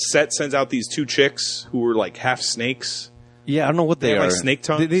Set sends out these two chicks who were like half snakes, Yeah, I don't know what they have, are. like, snake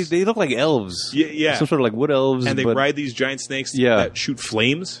tongues? They look like elves. Yeah. Some sort of like wood elves. and they but, ride these giant snakes Yeah. that shoot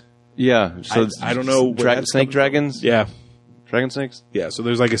flames. Yeah. So I don't know where that's snake coming from. dragons. Yeah, Dragon snakes. yeah. So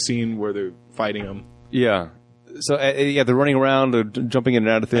there's like a scene where they're fighting them. Yeah. So yeah, they're running around, they're jumping in and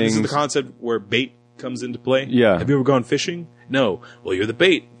out of And things. this is the concept where bait comes into play. Yeah. Have you ever gone fishing? No. Well, you're the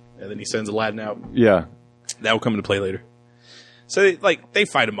bait. And then he sends Aladdin out. Yeah. That will come into play later. So they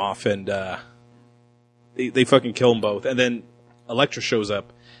fight him off, and they fucking kill them both. And then Elektra shows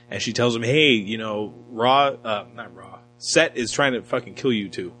up, and she tells him, "Hey, not Ra. Set is trying to fucking kill you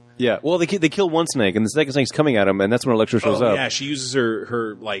too." Yeah. Well, they kill one snake, and the second snake's coming at him, and that's when Elektra shows up. Yeah, she uses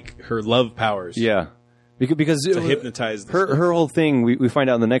her love powers. Yeah. Because to hypnotize the her whole thing, we find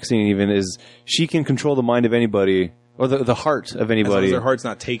out in the next scene even, is she can control the mind of anybody, or the heart of anybody. As long as their heart's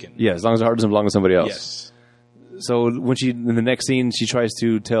not taken. Yeah, as long as the heart doesn't belong to somebody else. Yes. So when in the next scene, she tries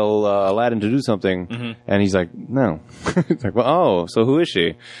to tell Aladdin to do something, and he's like, no. It's like, well, so who is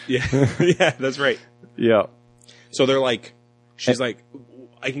she? Yeah, yeah, that's right. Yeah. So they're like, she's like,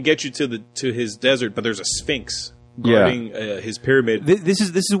 I can get you to his desert, but there's a sphinx guarding his pyramid. This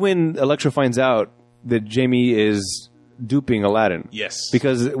is when Elektra finds out that Jamie is duping Aladdin. Yes.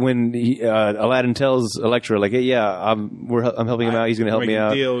 Because when Aladdin tells Elektra, like, hey, yeah, I'm helping him out. He's going to help me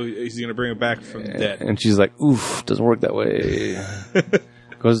out. Deal. He's going to bring him back from the dead. And she's like, oof, doesn't work that way.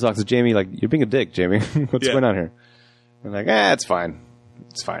 Goes to talk to Jamie, like, you're being a dick, Jamie. What's going on here? And like, it's fine.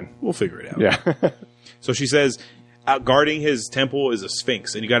 It's fine. We'll figure it out. Yeah. So she says, out guarding his temple is a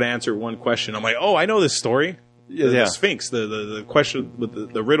sphinx, and you got to answer one question. I'm like, oh, I know this story. The sphinx, the question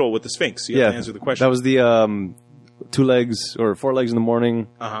with the riddle with the sphinx. You have to answer the question. That was the 2 legs or 4 legs in the morning.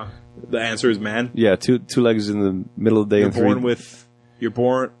 Uh-huh. The answer is man. Yeah, two legs in the middle of the day.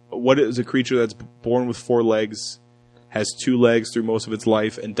 What is a creature that's born with 4 legs, has 2 legs through most of its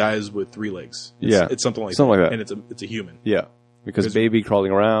life, and dies with 3 legs? It's something like that. And it's a human. Yeah, because baby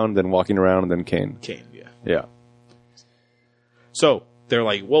crawling around, then walking around, and then Cain. Yeah. Yeah. So they're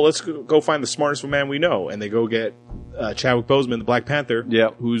like, well, let's go find the smartest man we know. And they go get Chadwick Boseman, the Black Panther,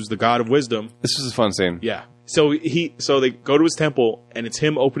 who's the god of wisdom. This was a fun scene. Yeah. So they go to his temple, and it's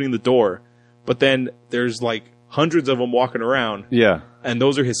him opening the door. But then there's like hundreds of them walking around. Yeah. And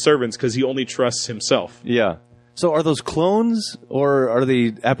those are his servants because he only trusts himself. Yeah. So are those clones, or are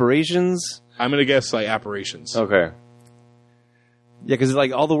they apparitions? I'm going to guess like apparitions. Okay. Yeah, because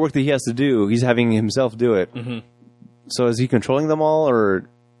like all the work that he has to do, he's having himself do it. Mm-hmm. So is he controlling them all, or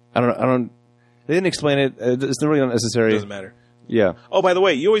I don't. They didn't explain it. It's really not necessary. It doesn't matter. Yeah. Oh, by the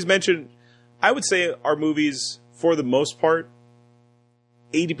way, you always mention. I would say our movies, for the most part,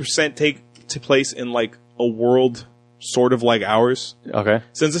 80% take place in like a world sort of like ours. Okay.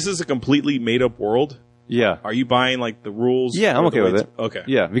 Since this is a completely made up world. Yeah. Are you buying like the rules? Yeah, I'm okay with it. Okay.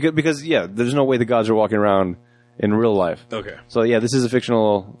 Yeah, because there's no way the gods are walking around in real life. Okay. So yeah, this is a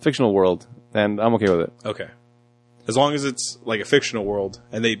fictional world, and I'm okay with it. Okay. As long as it's like a fictional world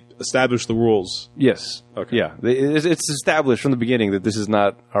and they establish the rules. Yes. Okay. Yeah. It's established from the beginning that this is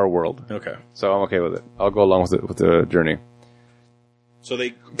not our world. Okay. So I'm okay with it. I'll go along with the journey. So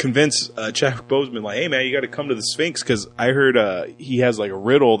they convince Chadwick Boseman, like, hey, man, you got to come to the Sphinx because I heard he has like a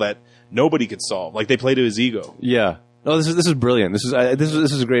riddle that nobody could solve. Like they play to his ego. Yeah. No, this is brilliant. This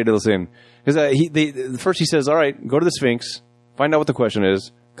is a great little scene because first he says, all right, go to the Sphinx, find out what the question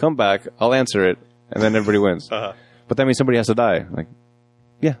is, come back, I'll answer it, and then everybody wins. Uh-huh. But that means somebody has to die. Like,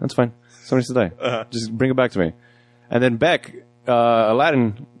 yeah, that's fine. Somebody has to die. Uh-huh. Just bring it back to me. And then Beck,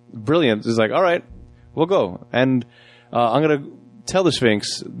 Aladdin, brilliant, is like, all right, we'll go. And I'm going to tell the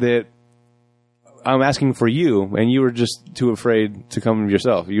Sphinx that I'm asking for you, and you were just too afraid to come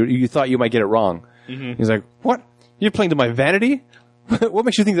yourself. You thought you might get it wrong. Mm-hmm. He's like, what? You're playing to my vanity? What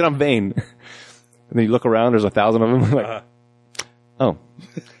makes you think that I'm vain? And then you look around, there's 1,000 of them. Like, oh.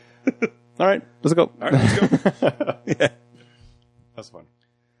 All right, let's go. All right, let's go. Yeah. That's fun.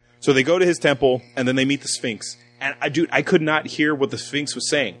 So they go to his temple, and then they meet the Sphinx. And, I could not hear what the Sphinx was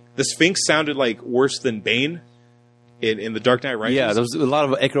saying. The Sphinx sounded like worse than Bane in The Dark Knight Rises. Yeah, there was a lot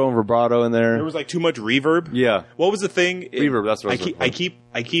of echo and vibrato in there. There was like too much reverb. Yeah. What was the thing? Reverb, that's what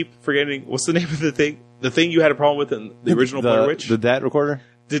I keep forgetting. What's the name of the thing? The thing you had a problem with in the original Blair Witch? The DAT recorder?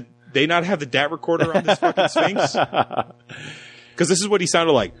 Did they not have the DAT recorder on this fucking Sphinx? Because this is what he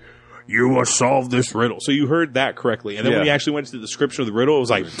sounded like. You must solve this riddle. So you heard that correctly. And then when he actually went to the description of the riddle, it was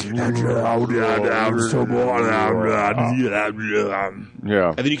like... Yeah.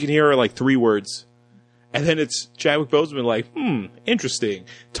 And then you can hear like 3 words. And then it's Chadwick Boseman like, interesting.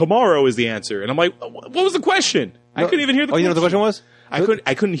 Tomorrow is the answer. And I'm like, what was the question? I couldn't even hear the question. Oh, you know what the question was?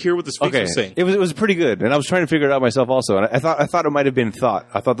 I couldn't hear what the Sphinx was saying. It was pretty good. And I was trying to figure it out myself also. And I thought it might have been thought.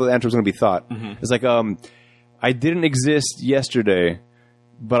 I thought the answer was going to be thought. Mm-hmm. It's like, I didn't exist yesterday,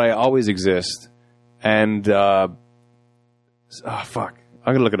 but I always exist. And, fuck.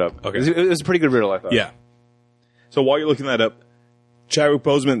 I'm going to look it up. Okay. It was a pretty good riddle, I thought. Yeah. So while you're looking that up, Chadwick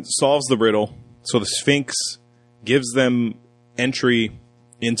Boseman solves the riddle. So the Sphinx gives them entry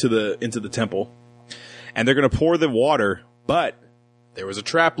into the temple. and they're going to pour the water, but there was a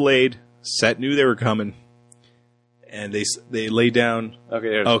trap laid. Set knew they were coming, and they laid down.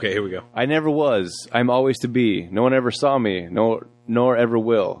 Okay, here we go. I never was. I'm always to be. No one ever saw me, nor ever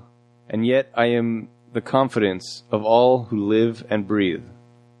will. And yet I am the confidence of all who live and breathe.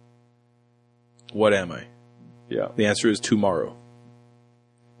 What am I? Yeah. The answer is tomorrow.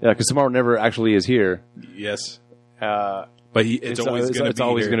 Yeah, because tomorrow never actually is here. Yes. But it's always going to be It's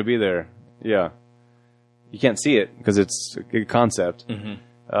always going to be there. Yeah. You can't see it because it's a concept. Mm-hmm.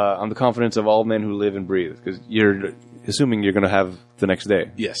 I'm the confidence of all men who live and breathe, because you're assuming you're going to have the next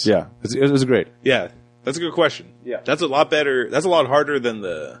day. Yes. Yeah. It was great. Yeah, that's a good question. Yeah. That's a lot better. That's a lot harder than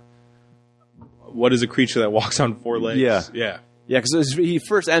what is a creature that walks on 4 legs? Yeah. Yeah. Yeah, because he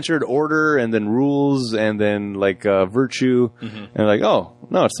first answered order and then rules and then like virtue. Mm-hmm. And like, oh,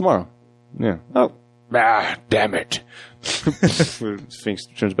 no, it's tomorrow. Yeah. Oh, damn it. Sphinx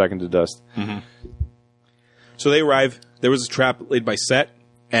turns back into dust. Mm-hmm. So they arrive. There was a trap laid by Set.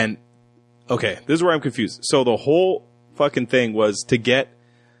 And, okay, this is where I'm confused. So the whole fucking thing was to get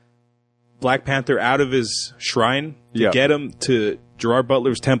Black Panther out of his shrine, to get him to Gerard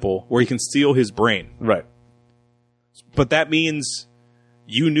Butler's temple, where he can steal his brain. Right. But that means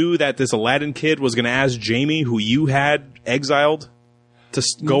you knew that this Aladdin kid was going to ask Jamie, who you had exiled, to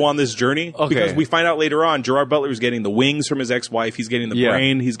go on this journey. Okay. Because we find out later on, Gerard Butler's getting the wings from his ex-wife. He's getting the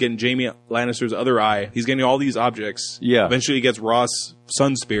brain. He's getting Jamie Lannister's other eye. He's getting all these objects. Yeah. Eventually he gets Ross'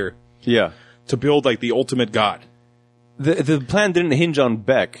 sun spear. Yeah. To build like the ultimate god. The plan didn't hinge on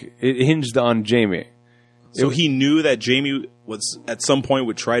Beck. It hinged on Jamie. So he knew that Jamie was at some point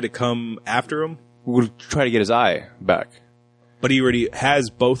would try to come after him. Would try to get his eye back. But he already has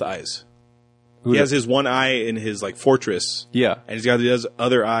both eyes. He has his one eye in his like fortress. Yeah. And he's got the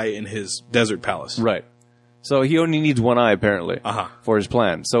other eye in his desert palace. Right. So he only needs one eye, apparently, for his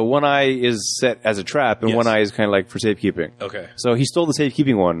plan. So one eye is set as a trap, and one eye is kind of like for safekeeping. Okay. So he stole the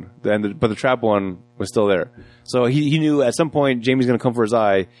safekeeping one, but the trap one was still there. So he knew at some point Jamie's going to come for his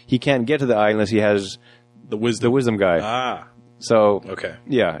eye. He can't get to the eye unless he has the wisdom guy. Ah. So okay.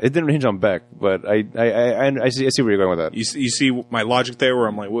 Yeah, it didn't hinge on Beck, but I see where you're going with that. You see my logic there, where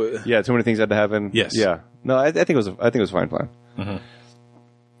I'm like, what? Yeah, too many things had to happen. Yes. Yeah. No, I think it was a fine plan. Mm-hmm.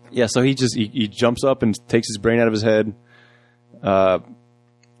 Yeah, so he jumps up and takes his brain out of his head, and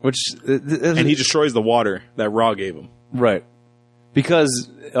he destroys the water that Ra gave him. Right, because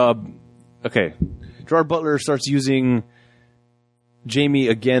Gerard Butler starts using Jamie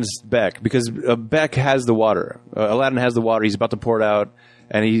against Beck because Beck has the water. Aladdin has the water. He's about to pour it out,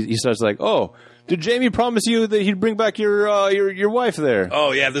 and he starts like, "Oh, did Jamie promise you that he'd bring back your wife there?"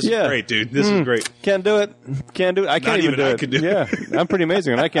 Oh yeah, this is great, dude. This is great. Can't do it. I can't even do it. Can do yeah, I'm pretty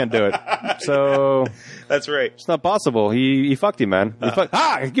amazing, and I can't do it. So that's right. It's not possible. He fucked you, man.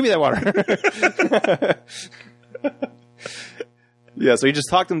 Give me that water. Yeah, so he just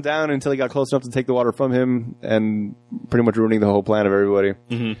talked him down until he got close enough to take the water from him, and pretty much ruining the whole plan of everybody.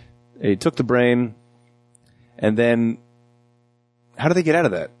 Mm-hmm. He took the brain, and then how do they get out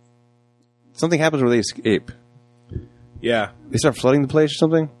of that? Something happens where they escape. Yeah. They start flooding the place or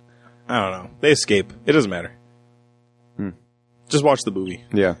something? I don't know. They escape. It doesn't matter. Just watch the movie.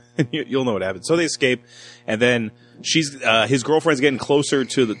 Yeah. You'll know what happens. So they escape, and then his girlfriend's getting closer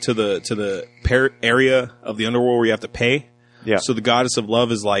to the area of the underworld where you have to pay. Yeah. So the goddess of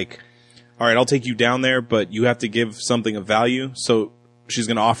love is like, all right, I'll take you down there, but you have to give something of value. So she's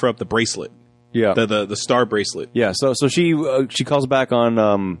going to offer up the bracelet. Yeah. The star bracelet. Yeah. So she calls back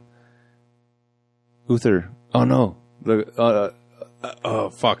on Uther. Oh no. Oh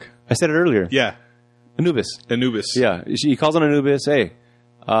fuck. I said it earlier. Yeah. Anubis. Yeah. He calls on Anubis. Hey,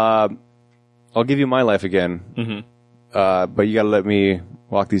 I'll give you my life again. Mm-hmm. But you got to let me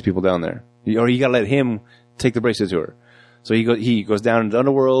walk these people down there, or you got to let him take the bracelet to her. So he goes down into the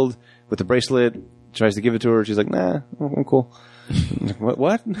underworld with the bracelet, tries to give it to her. She's like, "Nah, I'm cool."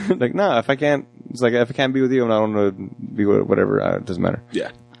 What? Like, nah. If I can't be with you, and I don't want to be whatever. It doesn't matter. Yeah.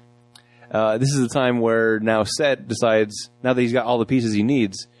 This is the time where now Set decides, now that he's got all the pieces he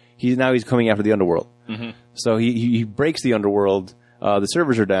needs, he's coming after the underworld. Mm-hmm. So he breaks the underworld. The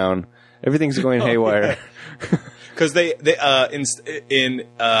servers are down. Everything's going haywire. Because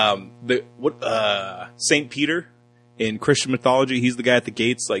Saint Peter in Christian mythology, he's the guy at the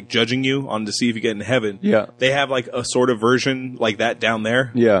gates, like judging you on to see if you get in heaven. Yeah. They have like a sort of version like that down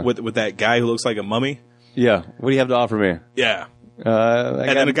there. Yeah. With that guy who looks like a mummy. Yeah. What do you have to offer me? Yeah.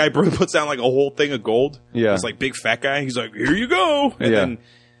 And then a guy puts down like a whole thing of gold. Yeah. It's like big fat guy. He's like, here you go. And then,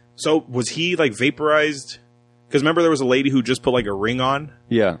 so was he like vaporized? Because remember there was a lady who just put like a ring on.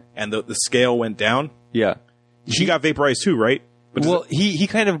 Yeah. And the scale went down. Yeah. She got vaporized too, right? But Well, he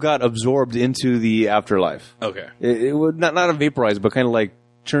kind of got absorbed into the afterlife. okay. It would not vaporized, but kind of like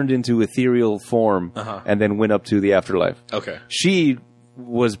turned into ethereal form, and then went up to the afterlife. Okay. She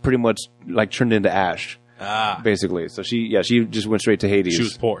was pretty much like turned into ash, basically. So she just went straight to Hades. She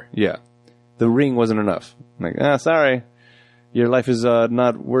was poor. Yeah, the ring wasn't enough. Like, sorry, your life is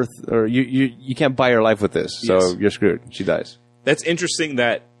not worth, or you can't buy your life with this. So Yes. you're screwed. She dies. That's interesting.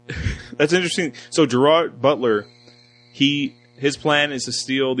 That's interesting. So Gerard Butler, his plan is to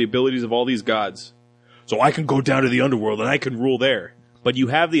steal the abilities of all these gods, so I can go down to the underworld and I can rule there. But you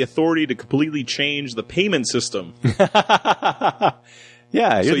have the authority to completely change the payment system.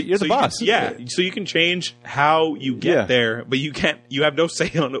 Yeah, you're the boss. So you can change how you get there, but you can't. You have no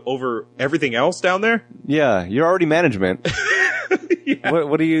say over everything else down there. Yeah, you're already management.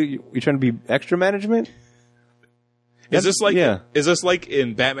 What are you? You trying to be extra management? Is this like? Yeah. Is this like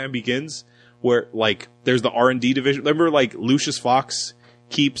in Batman Begins, where like there's the R&D division? Remember, like Lucius Fox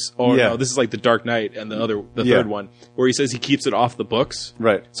keeps. Oh Yeah. no, this is like the Dark Knight and the Yeah. third one, where he says he keeps it off the books.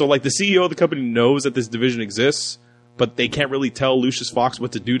 Right. So like the CEO of the company knows that this division exists, but they can't really tell Lucius Fox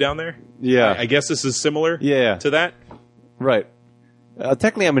what to do down there. Yeah. I guess this is similar. Yeah. To that. Right.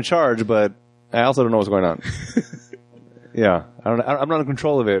 Technically, I'm in charge, but I also don't know what's going on. Yeah, I'm not in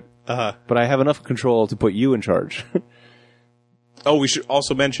control of it, but I have enough control to put you in charge. Oh, we should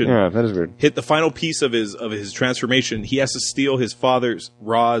also mention. Yeah, that is weird. Hit the final piece of his transformation. He has to steal his father's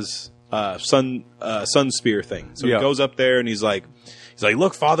Ra's sun spear thing. So Yeah. he goes up there and he's like,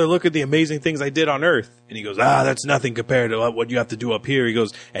 look, father, look at the amazing things I did on Earth. And he goes, that's nothing compared to what you have to do up here. He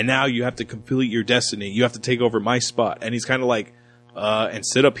goes, and now you have to complete your destiny. You have to take over my spot. And he's kind of like, and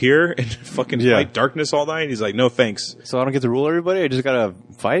sit up here and fucking fight darkness all night. He's like, no thanks. So I don't get to rule everybody. I just gotta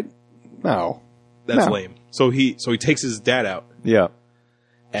fight. No, That's No. lame. So he takes his dad out. Yeah,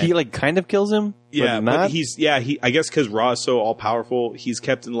 And- he like kind of kills him. Yeah, but not. but I guess because Ra is so all powerful, he's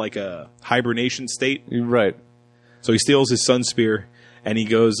kept in like a hibernation state. Right. So he steals his sun spear and he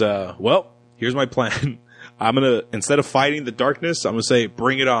goes, well, here's my plan. I'm going to, instead of fighting the darkness, I'm going to say,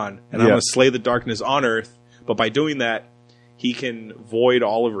 bring it on. And I'm Yeah. going to slay the darkness on Earth. But by doing that, he can void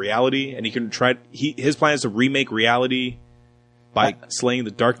all of reality and he can his plan is to remake reality by slaying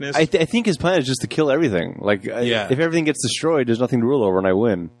the darkness. I think his plan is just to kill everything. Like, Yeah. if everything gets destroyed, there's nothing to rule over, and I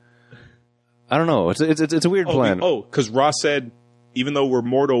win. I don't know. It's a weird plan. Because Ross said, even though we're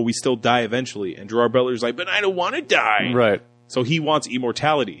mortal, we still die eventually. And Gerard Butler's like, but I don't want to die. Right. So he wants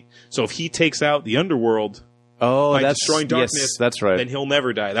immortality. So if he takes out the underworld Oh, by that's destroying darkness, Yes, that's right. then he'll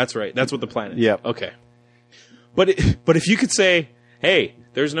never die. That's right. That's what the plan is. Yep. Okay. But if you could say, hey,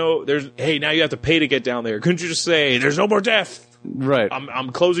 hey, now you have to pay to get down there. Couldn't you just say, there's no more death? Right. I'm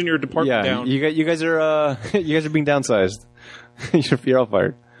closing your department Yeah. down. You guys are being downsized. You're all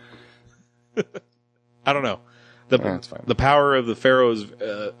fired. I don't know. That's fine. The power of the pharaohs,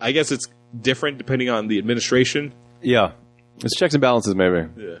 I guess it's different depending on the administration. Yeah. It's checks and balances, maybe.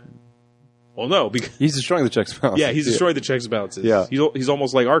 Yeah. Well, no, because He's destroying the checks and balances. yeah, he's destroyed the checks and balances. Yeah. He's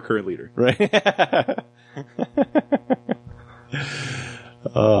almost like our current leader. Right.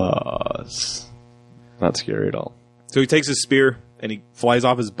 It's not scary at all. So he takes his spear and he flies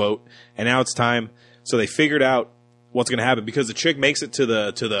off his boat, and now it's time. So they figured out what's going to happen because the chick makes it to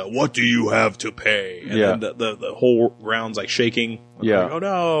the what do you have to pay? And Yeah. then the whole ground's like shaking. Yeah. Like,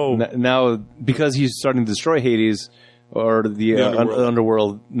 oh no. Now, because he's starting to destroy Hades or the underworld.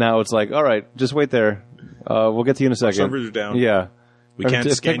 underworld, now it's like, all right, just wait there. We'll get to you in a second. servers are down. Yeah. We can't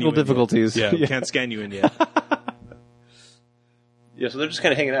scan technical you in yet. difficulties. Yeah, we can't scan you in yet. Yeah, so they're just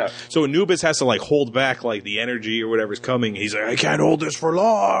kind of hanging out. So Anubis has to like hold back like the energy or whatever's coming. He's like, I can't hold this for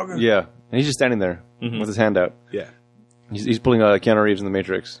long. Yeah. And he's just standing there with his hand out. Yeah. He's pulling Keanu Reeves in the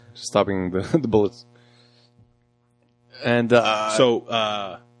Matrix, just stopping the bullets. And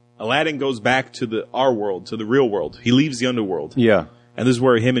So Aladdin goes back to our world, to the real world. He leaves the underworld. yeah, And this is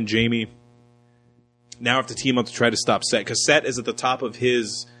where him and Jamie now have to team up to try to stop Set. Because Set is at the top of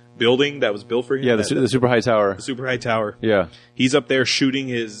his building that was built for him. yeah, the super high tower. the super high tower. Yeah, He's up there shooting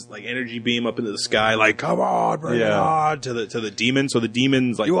his like energy beam up into the sky, like, come on, bring it Yeah. on, to the demon. So the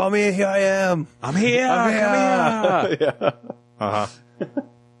demon's like, want me? Here I am. I'm here, come here. Yeah. Uh-huh.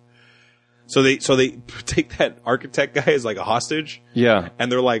 So they take that architect guy as like a hostage. Yeah.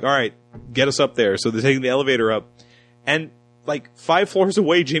 And they're like, all right, get us up there. So they're taking the elevator up. And like 5 floors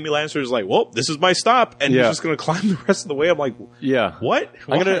away, Jamie Lannister is like, well, this is my stop. And Yeah. he's just going to climb the rest of the way. I'm like, Yeah. what?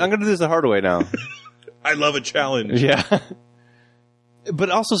 I'm Why? gonna do this the hard way now. I love a challenge. Yeah. But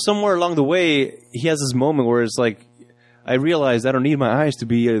also somewhere along the way, he has this moment where it's like, I realized I don't need my eyes to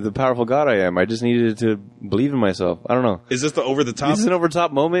be the powerful god I am. I just needed to believe in myself. I don't know. Is this the over the top? This is an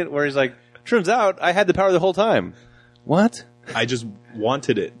over-the-top moment where he's like, turns out I had the power the whole time. What? I just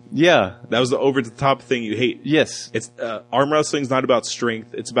wanted it. Yeah. That was the over the top thing you hate. Yes. It's arm wrestling's not about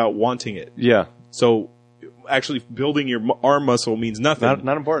strength; it's about wanting it. Yeah. So, actually, building your arm muscle means nothing.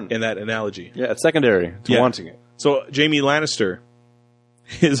 Not important. In that analogy. Yeah, it's secondary to Yeah. wanting it. So Jamie Lannister,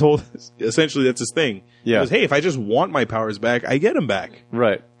 his whole essentially that's his thing. Yeah. He goes, hey, if I just want my powers back, I get them back.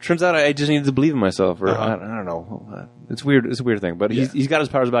 Right. Turns out I just needed to believe in myself, or Uh-huh. I don't know. It's weird. It's a weird thing, but he's got his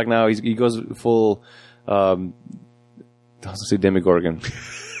powers back now. He goes full. I was gonna say Demogorgon.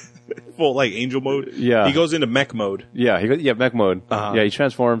 Full like angel mode. Yeah. He goes into mech mode. Yeah, mech mode. Uh-huh. Yeah, he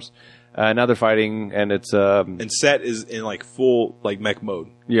transforms. Now they're fighting, and it's And Set is in like full like mech mode.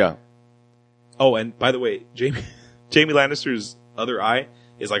 yeah, Oh, and by the way, Jamie Lannister's other eye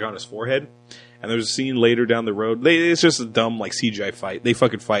is like on his forehead. And there's a scene later down the road. It's just a dumb like CGI fight. They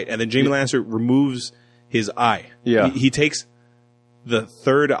fucking fight, and then Jamie Lannister removes his eye. Yeah. He takes the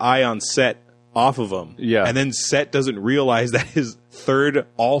third eye on Set off of him. Yeah. And then Set doesn't realize that his third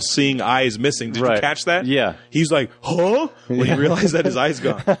all-seeing eye is missing. Did you Right. catch that? Yeah. He's like, huh? When he realized that his eye's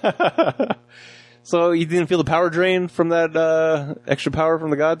gone. So you didn't feel the power drain from that extra power from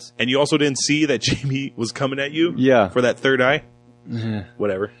the gods? And you also didn't see that Jamie was coming at you? Yeah. For that third eye?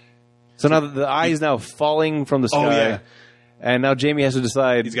 Whatever. So now the eye is now falling from the sky. Oh, yeah. And now Jamie has to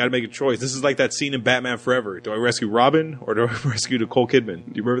decide. He's got to make a choice. This is like that scene in Batman Forever. Do I rescue Robin or do I rescue Nicole Kidman?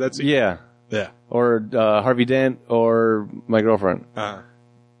 Do you remember that scene? Yeah. Yeah. Or Harvey Dent or my girlfriend. No,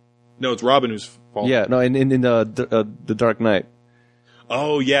 it's Robin who's falling. Yeah, no, in the Dark Knight.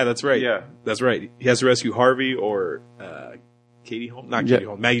 Oh, yeah, that's right. Yeah. That's right. He has to rescue Harvey or Katie Holmes. Not Yeah. Katie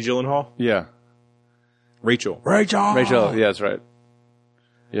Holmes. Maggie Gyllenhaal. Yeah. Rachel. Rachel, yeah, that's right.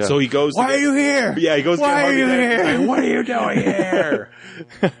 Yeah. So he goes. Why are you here? Yeah, he goes. to Why get are Harvey you Dent. here? He's like, what are you doing here?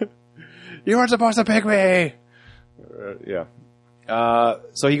 You weren't supposed to pick me. Yeah.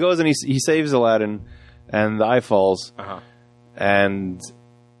 So he goes and he saves Aladdin, and the eye falls, and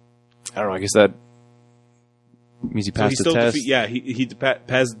I don't know. I guess that means he passed the test. He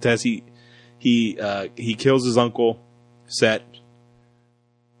passed the test. He kills his uncle, Set,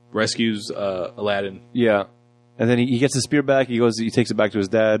 rescues Aladdin Yeah, and then he gets his spear back. He takes it back to his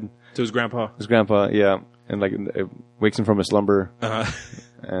dad, to his grandpa, yeah, and like it wakes him from his slumber,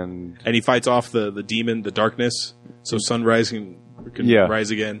 and he fights off the demon, the darkness, so sunrise can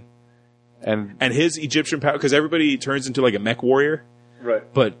rise again. And his Egyptian power, because everybody turns into like a mech warrior, right?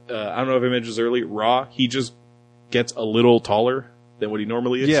 But I don't know if I mentioned this earlier. Ra, he just gets a little taller than what he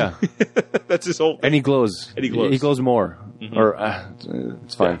normally is. Yeah, that's his whole thing. And he glows. And he glows. He glows more. Or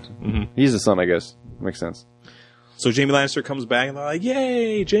it's fine. Yeah. He's the son, I guess. Makes sense. So Jamie Lannister comes back and they're like,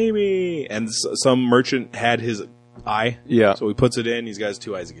 "Yay, Jamie!" And some merchant had his eye. Yeah. So he puts it in. He's got his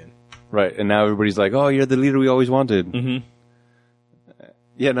two eyes again. Right. And now everybody's like, "Oh, you're the leader we always wanted." Mm-hmm.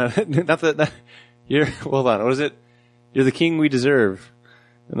 Yeah. No, not that. You're. Hold on. What is it? You're the king we deserve,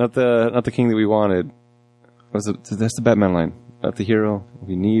 not the king that we wanted. That's the Batman line. Not the hero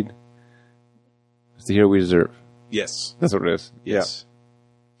we need. It's the hero we deserve. Yes. That's what it is. Yes.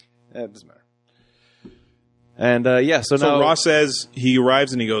 Yeah. It doesn't matter. And so now Ra says he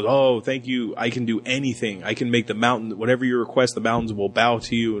arrives and he goes, "Oh, thank you. I can do anything. I can make the mountain, whatever you request, the mountains will bow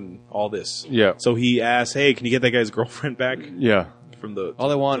to you and all this." Yeah. So he asks, "Hey, can you get that guy's girlfriend back Yeah. from the?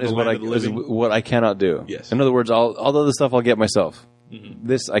 All I want from is the what land of the living?" what I cannot do. Yes. In other words, all the other stuff I'll get myself.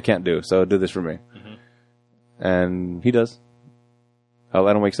 This I can't do, so do this for me. And he does.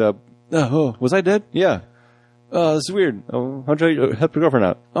 Aladdin wakes up. Oh, was I dead? Yeah. Oh, this is weird. Oh, how'd you help your girlfriend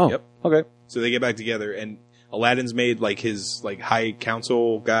out? Oh, Yep. okay. So they get back together, and Aladdin's made like his like high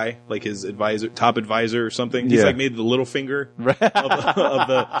council guy, like his advisor, top advisor or something. He's Yeah. like made the little finger of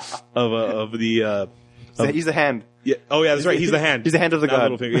the. He's the hand. Yeah. Oh yeah, that's right. He's the hand. He's the hand of the Not god.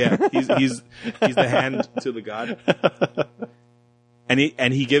 Little finger. Yeah. He's the hand to the god.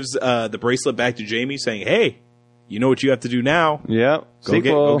 And he gives the bracelet back to Jamie, saying, "Hey, you know what you have to do now? Yeah.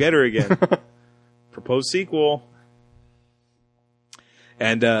 Go get her again. Propose sequel."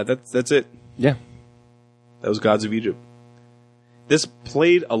 And that's it. Yeah. That was Gods of Egypt. This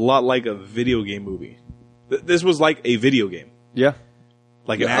played a lot like a video game movie. This was like a video game, Yeah.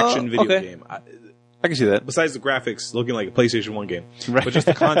 like an Yeah. action video Okay. game. I can see that. Besides the graphics looking like a PlayStation 1 game. Right. But just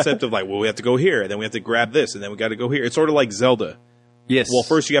the concept of like, well, we have to go here, and then we have to grab this, and then we got to go here. It's sort of like Zelda. Yes. Well,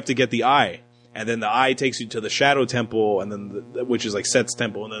 first you have to get the eye, and then the eye takes you to the Shadow Temple, and then which is like Set's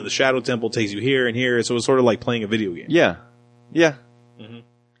temple, and then the Shadow Temple takes you here and here. So it's sort of like playing a video game. Yeah. Yeah.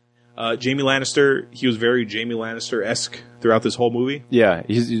 Jamie Lannister, he was very Jamie Lannister-esque throughout this whole movie. Yeah.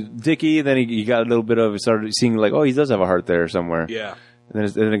 He's Dickie, then he got a little bit of, started seeing like, oh, he does have a heart there somewhere. Yeah. And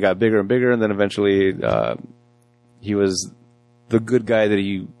then it got bigger and bigger, and then eventually he was the good guy that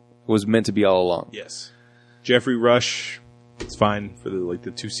he was meant to be all along. Yes. Jeffrey Rush It's fine for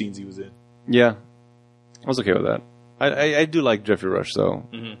the 2 scenes he was in. Yeah, I was okay with that. I do like Jeffrey Rush, so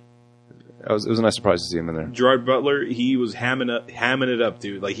it was a nice surprise to see him in there. Gerard Butler, he was hamming it up,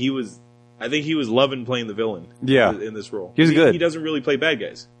 dude. Like I think he was loving playing the villain. Yeah. In this role, he was good. He doesn't really play bad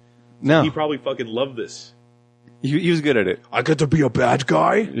guys. No, He probably fucking loved this. he was good at it. I get to be a bad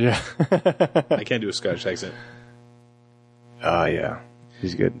guy. Yeah. I can't do a Scottish accent. Yeah,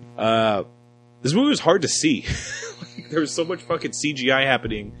 he's good. This movie was hard to see. There was so much fucking CGI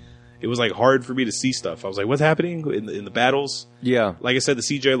happening. It was like hard for me to see stuff. I was like, "What's happening in the battles?" Yeah, Like I said, the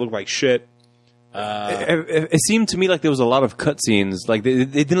CGI looked like shit. it seemed to me like there was a lot of cutscenes. Like they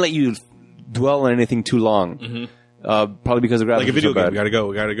didn't let you dwell on anything too long. Probably because the graphics Like a video were so game, bad.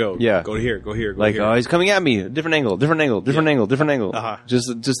 we gotta go. Yeah. Go to here, go here, go Like, here. oh, he's coming at me. Different angle. Uh-huh.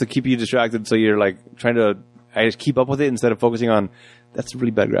 Just to keep you distracted, so you're like trying to just keep up with it instead of focusing on that's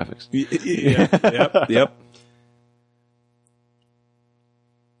really bad graphics. Yep.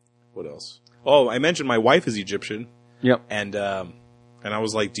 What else? Oh, I mentioned my wife is Egyptian, Yep. and I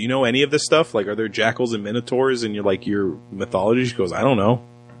was like, "Do you know any of this stuff? Like, are there jackals and minotaurs in your mythology?" She goes, "I don't know.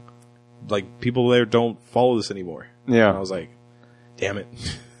 Like, people there don't follow this anymore." Yeah. And I was like, "Damn it."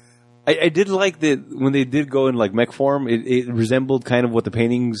 I did like that when they did go in like mech form. It resembled kind of what the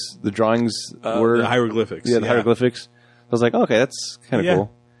paintings, the drawings were. The hieroglyphics. Yeah, the hieroglyphics. I was like, okay, that's kind of Yeah.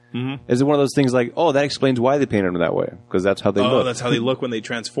 cool. Mm-hmm. Is it one of those things like, oh, that explains why they painted them that way? Because that's how they look. Oh, that's how they look when they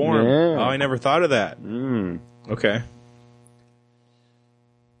transform. Yeah. Oh, I never thought of that. Okay.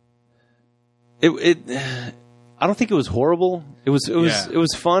 I don't think it was horrible. It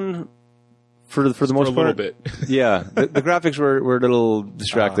was fun for the most part. A little bit. Yeah, the graphics were a little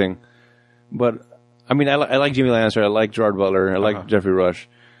distracting, but I mean, I like Jamie Lannister. I like Gerard Butler. I like Jeffrey Rush.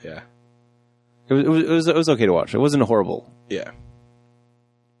 Yeah. It was okay to watch. It wasn't horrible, Yeah.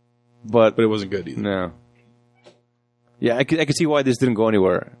 but But it wasn't good either. no. Yeah, I could see why this didn't go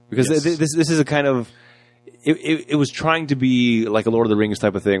anywhere because Yes. this is a kind of it was trying to be like a Lord of the Rings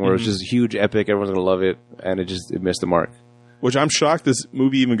type of thing where it's just huge, epic. Everyone's gonna love it, and it missed the mark. Which I'm shocked this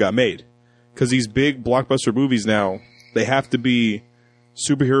movie even got made. Because these big blockbuster movies now, they have to be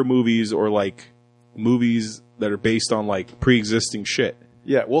superhero movies or like movies that are based on like pre-existing shit.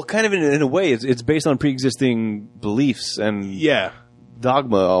 Yeah, well, kind of in a way, it's based on pre-existing beliefs and Yeah.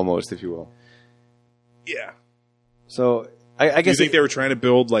 dogma, almost, if you will. Yeah. So I Do you guess think they were trying to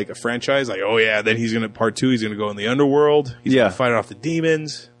build like a franchise? Like, oh yeah, then he's going to, part 2, he's going to go in the underworld. He's Yeah. going to fight off the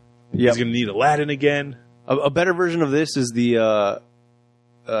demons. yeah, He's going to need Aladdin again. a better version of this is the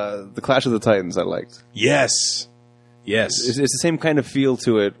Clash of the Titans. I liked. Yes. Yes. It's the same kind of feel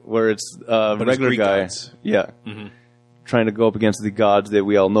to it, where it's a it's regular Greek guy, gods. yeah, trying to go up against the gods that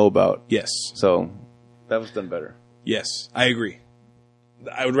we all know about. Yes. So that was done better. Yes. I agree.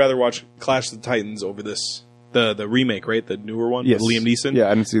 I would rather watch Clash of the Titans over this. The remake, right? The newer one with Liam Neeson. Yeah,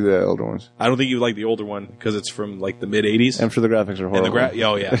 I didn't see the older ones. I don't think you would like the older one because it's from like the mid 80s. I'm sure the graphics are horrible.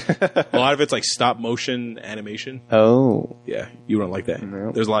 Oh yeah, a lot of it's like stop motion animation. Oh, Yeah, you wouldn't like that.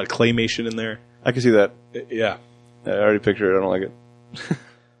 No. There's a lot of claymation in there. I can see that. Yeah. I already picture it. I don't like it.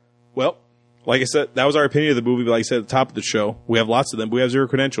 Well, like I said, that was our opinion of the movie. But like I said at the top of the show, we have lots of them. But we have 0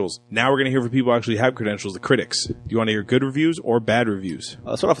 credentials. Now we're going to hear from people who actually have credentials, the critics. Do you want to hear good reviews or bad reviews?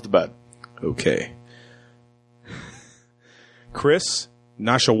 Let's start off with the bad. Okay. Chris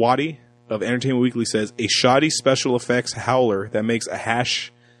Nashawati of Entertainment Weekly says, a shoddy special effects howler that makes a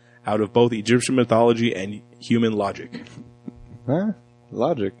hash out of both Egyptian mythology and human logic. Huh?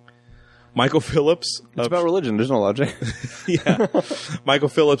 Logic. Michael Phillips It's of about religion. There's no logic. yeah. Michael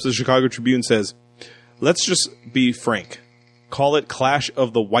Phillips of the Chicago Tribune says, let's just be frank. Call it Clash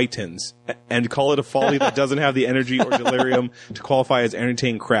of the Whitens and call it a folly that doesn't have the energy or delirium to qualify as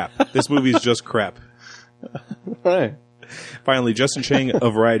entertaining crap. This movie is just crap. Right. Finally, Justin Chang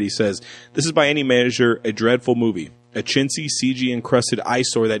of Variety says, this is by any measure a dreadful movie. A chintzy, CG-encrusted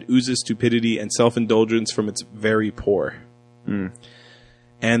eyesore that oozes stupidity and self-indulgence from its very pore.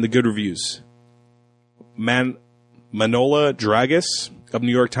 And the good reviews. Manola Dragas of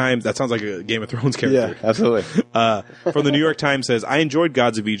New York Times. That sounds like a Game of Thrones character. Yeah, absolutely. From the New York Times says, I enjoyed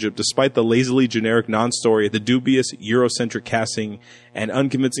Gods of Egypt despite the lazily generic non-story, the dubious Eurocentric casting, and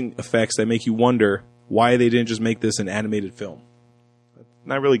unconvincing effects that make you wonder why they didn't just make this an animated film.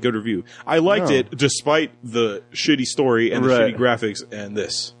 Not really good review. I liked it despite the shitty story and the shitty graphics and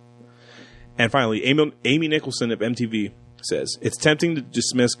this. And finally, Amy Nicholson of MTV says, it's tempting to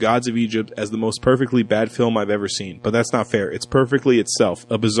dismiss Gods of Egypt as the most perfectly bad film I've ever seen, but that's not fair. It's perfectly itself,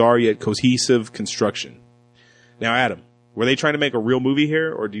 a bizarre yet cohesive construction. Now, Adam, were they trying to make a real movie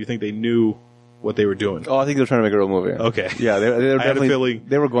here, or do you think they knew what they were doing? Oh, I think they're trying to make a real movie. Okay. they were I had a definitely feeling.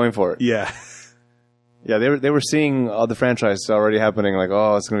 they were going for it. Yeah. Yeah, they were seeing the franchise already happening. Like,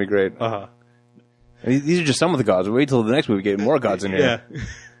 oh, it's gonna be great. Uh-huh. And these are just some of the gods. Wait till the next movie get more gods in here. Yeah.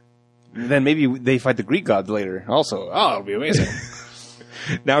 Then maybe they fight the Greek gods later. Also, oh, it'll be amazing.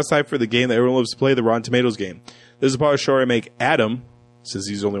 Now it's time for the game that everyone loves to play, the Rotten Tomatoes game. This is a part of the show where I make Adam, since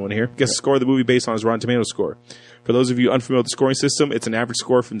he's the only one here, guess the score of the movie based on his Rotten Tomatoes score. For those of you unfamiliar with the scoring system, it's an average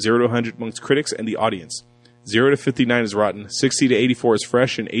score from 0 to 100 amongst critics and the audience. 0 to 59 is rotten, 60 to 84 is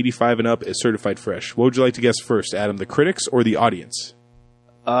fresh, and 85 and up is certified fresh. What would you like to guess first, Adam, the critics or the audience?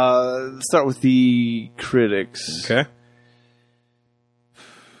 Let's start with the critics. Okay.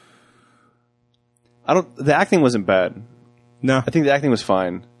 The acting wasn't bad. No. I think the acting was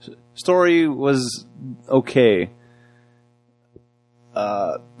fine. Story was okay.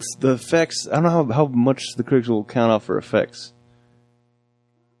 The effects, I don't know how much the critics will count off for effects.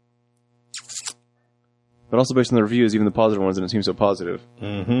 But also based on the reviews, even the positive ones didn't seem so positive.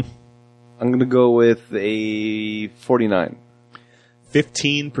 Mm-hmm. I'm going to go with a 49.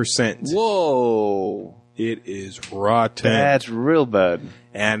 15%. Whoa. It is rotten. That's real bad.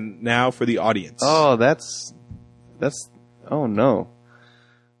 And now for the audience. Oh, that's, oh no.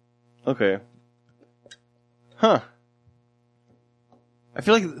 Okay. Huh. I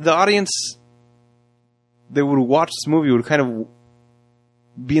feel like the audience that would watch this movie would kind of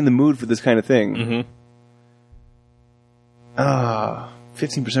be in the mood for this kind of thing. Mm-hmm.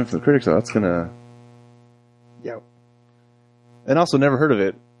 15% from the critics, though. That's gonna... Yeah. And also never heard of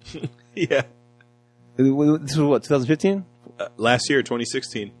it. Yeah. This was what, 2015? Last year,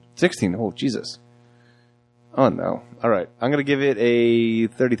 2016. 16. Oh, Jesus. Oh, no. All right. I'm going to give it a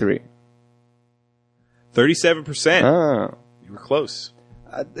 33. 37%. Oh. You were close.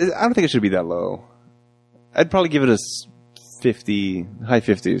 I don't think it should be that low. I'd probably give it a 50, high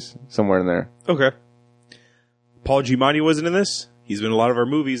 50s, somewhere in there. Okay. Paul Giamatti wasn't in this. He's been in a lot of our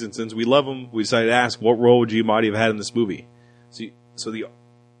movies, and since we love him, we decided to ask, what role would Giamatti have had in this movie? So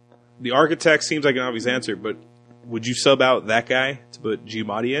the architect seems like an obvious answer, but would you sub out that guy to put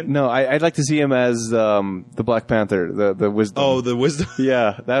Giamatti in? No, I'd like to see him as the Black Panther, the Wisdom. Oh, the Wisdom?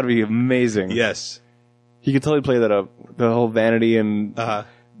 Yeah, that would be amazing. Yes. He could totally play that up. The whole vanity and...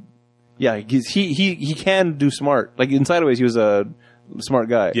 Yeah, he can do smart. Like, in Sideways, he was a smart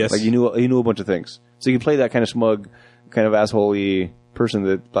guy. Yes. Like, he knew a bunch of things. So he could play that kind of smug, kind of asshole-y person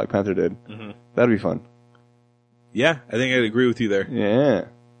that Black Panther did. Mm-hmm. That'd be fun. Yeah, I think I'd agree with you there. Yeah.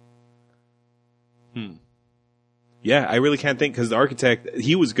 Yeah, I really can't think, because the architect,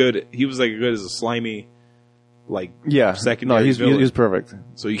 he was good. He was, like, good as a slimy, like, Yeah. secondary he villain. was perfect.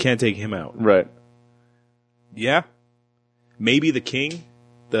 So you can't take him out. Right. Yeah. Maybe the king,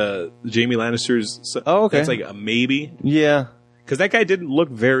 the Jamie Lannister's son. Oh, okay. That's like a maybe. Yeah. Because that guy didn't look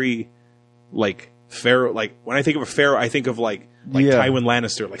very, like, pharaoh. Like, when I think of a pharaoh, I think of, like Yeah. Tywin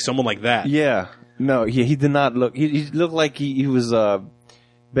Lannister, like someone like that. Yeah. No, he did not look... He looked like he was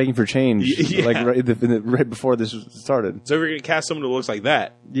begging for change. Yeah. Like, right before this started. So if you're going to cast someone who looks like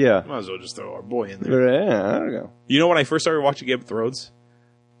that, Yeah. might as well just throw our boy in there. Yeah, I don't know. You know, when I first started watching Game of Thrones,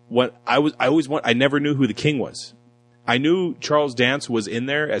 I never knew who the king was. I knew Charles Dance was in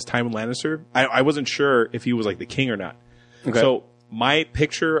there as Tywin Lannister. I wasn't sure if he was like the king or not. Okay. So my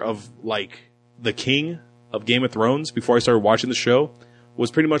picture of like the king of Game of Thrones before I started watching the show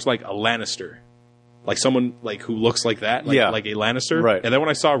was pretty much like a Lannister. Like someone like who looks like that, like, Yeah. like a Lannister. Right. And then when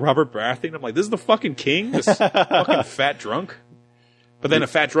I saw Robert Baratheon, I'm like, this is the fucking king? This fucking fat drunk? But then a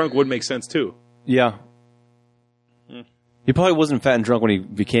fat drunk would make sense too. Yeah. He probably wasn't fat and drunk when he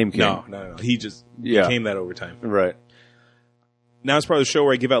became king. No. He just Yeah. became that over time. Right. Now it's part of the show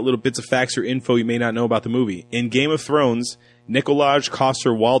where I give out little bits of facts or info you may not know about the movie. In Game of Thrones, Nikolaj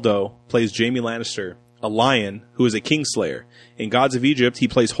Coster-Waldau plays Jaime Lannister, a lion who is a kingslayer. In Gods of Egypt, he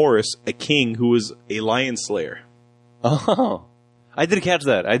plays Horus, a king who is a lion slayer. Oh. I did catch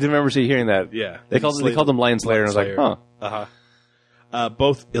that. I did remember hearing that. Yeah. They called him Lion Slayer, and I was like, huh. Uh-huh.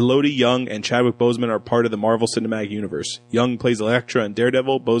 Both Elodie Young and Chadwick Boseman are part of the Marvel Cinematic Universe. Young plays Elektra and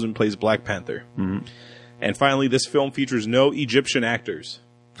Daredevil. Boseman plays Black Panther. Mm-hmm. And finally, this film features no Egyptian actors.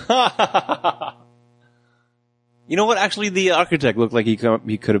 You know what? Actually, the architect looked like he could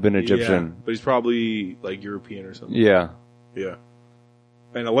have been Egyptian. Yeah, but he's probably like European or something. Yeah. Yeah.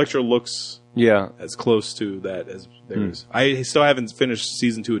 And Elektra looks Yeah. as close to that as there is. I still haven't finished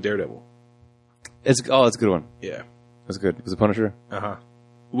season 2 of Daredevil. That's a good one. Yeah. That's good. Was it Punisher? Uh-huh.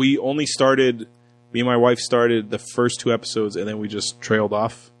 Me and my wife started the first 2 episodes, and then we just trailed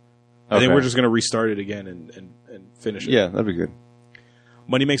off. I think Okay. we're just going to restart it again and finish it. Yeah, that'd be good.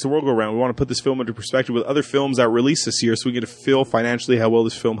 Money makes the world go round. We want to put this film into perspective with other films that were released this year so we get to feel financially how well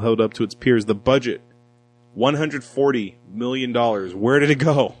this film held up to its peers. The budget $140 million. Where did it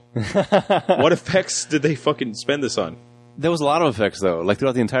go? What effects did they fucking spend this on? There was a lot of effects, though, like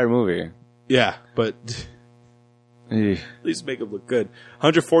throughout the entire movie. Yeah, but at least make it look good.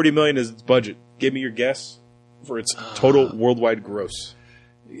 $140 million is its budget. Give me your guess for its total worldwide gross.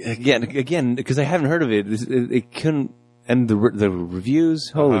 Again, because I haven't heard of it. It couldn't... And the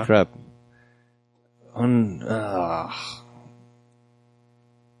reviews? Holy crap.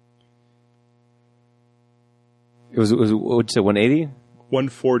 It was what would you say, 180?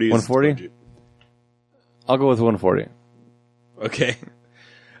 140 is 140? I'll go with 140. Okay.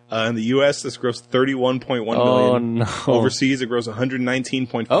 In the U.S., this grossed $31.1 million. Oh, no. Overseas, it grossed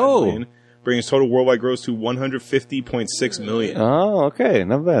 $119.5 million, bringing its total worldwide gross to $150.6 million. Oh, okay.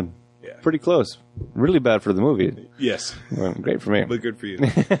 Not bad. Yeah. Pretty close. Really bad for the movie. Yes. Well, great for me. But good for you.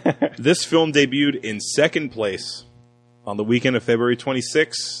 This film debuted in second place on the weekend of February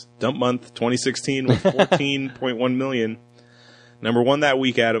 26, dump month 2016, with $14.1 million. Number one that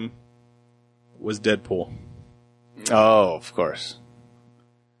week, Adam, was Deadpool. Oh, of course.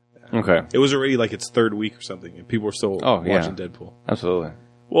 Okay. It was already like its third week or something, and people were still watching Deadpool. Absolutely.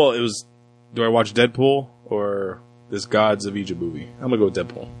 Well, it was, do I watch Deadpool or this Gods of Egypt movie? I'm going to go with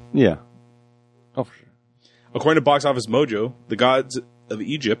Deadpool. Yeah. Oh, for sure. According to Box Office Mojo, The Gods of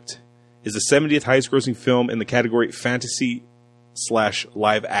Egypt is the 70th highest grossing film in the category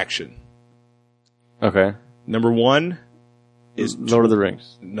fantasy/live action. Okay. Number one is Lord of the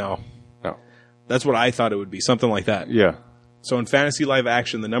Rings. No. No. That's what I thought it would be. Something like that. Yeah. So in fantasy live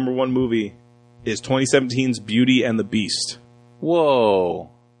action, the number one movie is 2017's Beauty and the Beast. Whoa.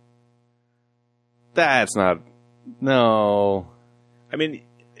 That's not... No. I mean,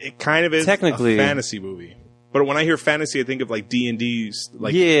 it kind of is Technically, a fantasy movie. But when I hear fantasy, I think of like D&D,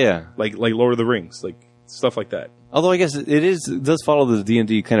 like like Lord of the Rings, like stuff like that. Although I guess it does follow the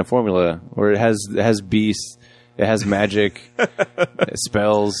D&D kind of formula, where it has beasts, it has magic,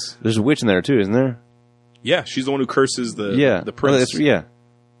 spells. There's a witch in there too, isn't there? Yeah, she's the one who curses the prince. Well,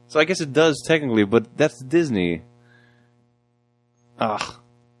 so I guess it does technically, but that's Disney. Ugh.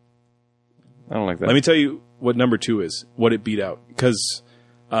 I don't like that. Let me tell you what number two is, what it beat out. Because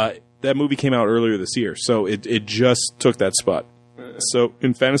that movie came out earlier this year, so it just took that spot. So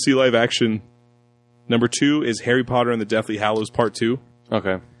in fantasy live action, number two is Harry Potter and the Deathly Hallows Part 2.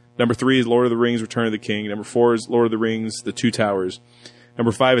 Okay. Number 3 is Lord of the Rings Return of the King. Number 4 is Lord of the Rings The Two Towers.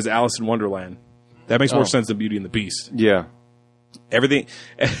 Number 5 is Alice in Wonderland. That makes more sense than Beauty and the Beast. Yeah. Everything,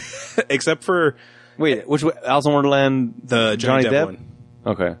 except for... Wait, which one? Alice in Wonderland? The Johnny Depp one.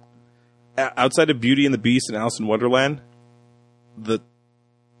 Okay. Outside of Beauty and the Beast and Alice in Wonderland,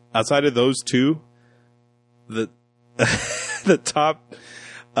 outside of those two, the top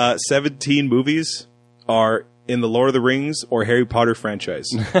 17 movies are in the Lord of the Rings or Harry Potter franchise.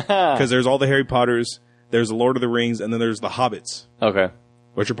 Because there's all the Harry Potters, there's the Lord of the Rings, and then there's the Hobbits. Okay.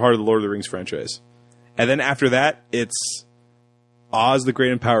 Which are part of the Lord of the Rings franchise. And then after that, it's Oz the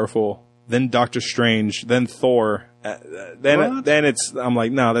Great and Powerful, then Doctor Strange, then Thor. Then it's, I'm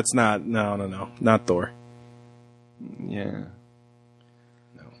like, no, that's not, no, not Thor. Yeah.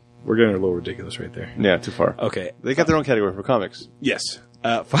 No. We're getting a little ridiculous right there. Yeah, too far. Okay. They got their own category for comics. Yes.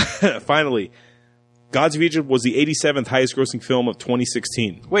 Finally, Gods of Egypt was the 87th highest grossing film of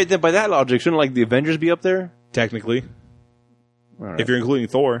 2016. Wait, then by that logic, shouldn't like the Avengers be up there? Technically. All right. If you're including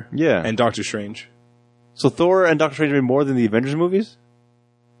Thor. Yeah. And Doctor Strange. So Thor and Doctor Strange made more than the Avengers movies?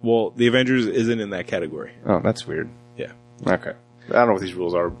 Well, the Avengers isn't in that category. Oh, that's weird. Yeah. Okay. I don't know what these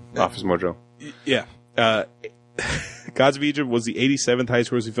rules are. Office Mojo. Yeah. Gods of Egypt was the 87th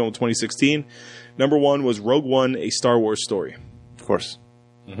highest grossing film of 2016. Number 1 was Rogue One, A Star Wars Story. Of course.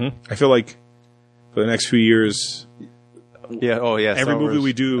 Mm-hmm. I feel like for the next few years... Yeah. Oh, yeah. Every movie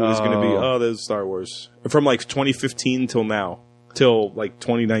we do is going to be, there's Star Wars. From like 2015 till now. Till like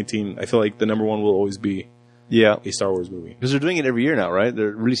 2019. I feel like the number 1 will always be a Star Wars movie. Because they're doing it every year now, right?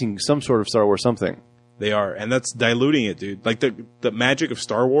 They're releasing some sort of Star Wars something. They are, and that's diluting it, dude. Like the magic of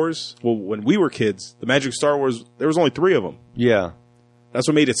Star Wars. Well, when we were kids, the magic of Star Wars, there was only 3 of them. Yeah, that's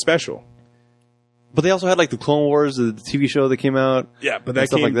what made it special. But they also had like the Clone Wars, the TV show that came out. Yeah, but that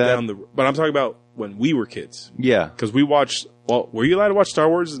came down the. But I'm talking about when we were kids. Yeah, because we watched. Well, were you allowed to watch Star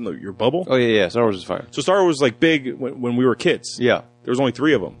Wars in your bubble? Oh yeah. Star Wars is fine. So Star Wars was like big when we were kids. Yeah, there was only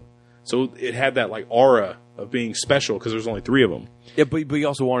 3 of them, so it had that like aura of being special because there was only 3 of them. Yeah, but you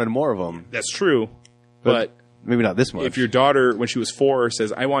also wanted more of them. That's true, but maybe not this much. If your daughter, when she was 4,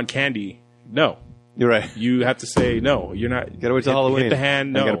 says, "I want candy," no, you're right. You have to say no. You're not. You gotta wait till Halloween. Hit the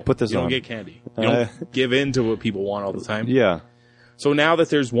hand. No, you gotta put this you on. don't get candy. You don't give in to what people want all the time. Yeah. So now that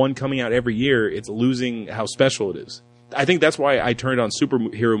there's one coming out every year, it's losing how special it is. I think that's why I turned on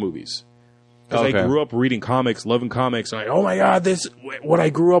superhero movies. Because Okay. I grew up reading comics, loving comics, and like, oh my god, what I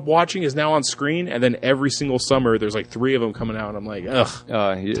grew up watching is now on screen. And then every single summer, there's like 3 of them coming out, and I'm like, ugh,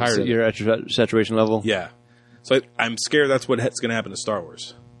 tired of You're at your saturation level. yeah. So I'm scared that's what's going to happen to Star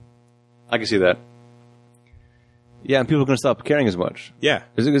Wars. I can see that. Yeah, and people are going to stop caring as much. Yeah,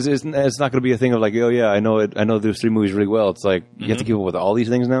 It's not going to be a thing of like, oh yeah, I know it. I know those 3 movies really well. It's like you have to keep up with all these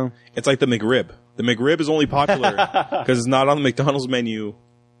things now. it's like the McRib. The McRib is only popular because it's not on the McDonald's menu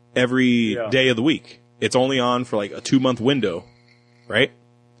every day of the week. It's only on for like a 2-month window, right?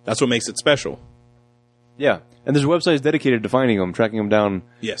 That's what makes it special. Yeah, and there's websites dedicated to finding them, tracking them down.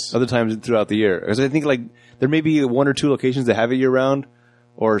 Yes. Other times throughout the year, because I think like there may be 1 or 2 locations that have it year round,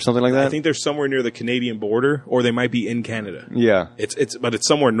 or something like that. I think they're somewhere near the Canadian border, or they might be in Canada. Yeah, But it's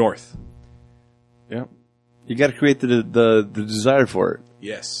somewhere north. yeah. You got to create the desire for it.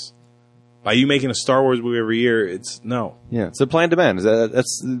 Yes. By you making a Star Wars movie every year, it's no. Yeah, supply and demand.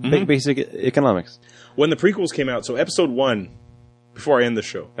 That's basic economics. When the prequels came out, so episode 1, before I end the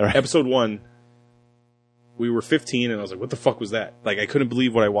show, All right. episode 1, we were 15, and I was like, what the fuck was that? Like, I couldn't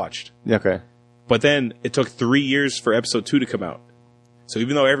believe what I watched. Yeah, okay. But then it took 3 years for episode 2 to come out. So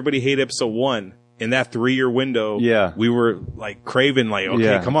even though everybody hated episode 1, in that 3-year window, Yeah. we were like craving, like, okay,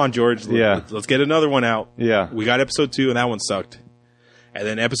 Yeah. come on, George, Yeah. let's get another one out. Yeah. We got episode 2, and that one sucked. And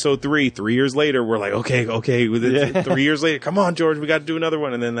then episode 3, 3 years later, we're like, okay, with it, Yeah. 3 years later, come on, George, we got to do another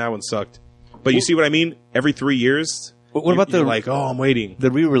one. And then that one sucked. But you see what I mean? Every 3 years, What about you're like, oh, I'm waiting. the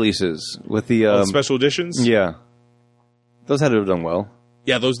re-releases with the Special editions? yeah, those had to have done well.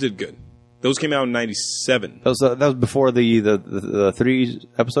 Yeah, those did good. Those came out in 97. That was before the 3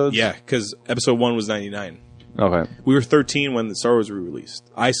 episodes. Yeah, because episode 1 was 99. Okay. We were 13 when the Star Wars re-released.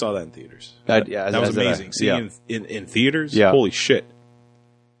 I saw that in theaters. Yeah, That was as did I. amazing. Seeing Yeah. in theaters? Yeah. Holy shit.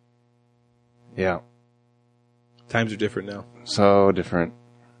 Yeah. Times are different now. So different.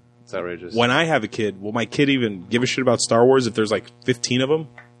 It's outrageous. When I have a kid, will my kid even give a shit about Star Wars if there's like 15 of them?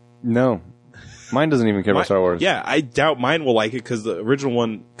 No. Mine doesn't even care about Star Wars. Yeah, I doubt mine will like it because the original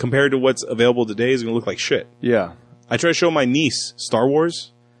one, compared to what's available today, is going to look like shit. Yeah. I tried to show my niece Star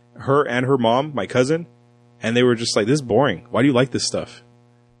Wars, her and her mom, my cousin, and they were just like, this is boring. Why do you like this stuff?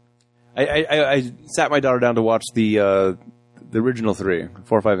 I sat my daughter down to watch the original 3,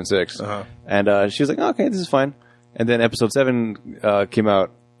 4, 5, and 6, Uh-huh. and she was like, oh, "Okay, this is fine." And then episode 7 came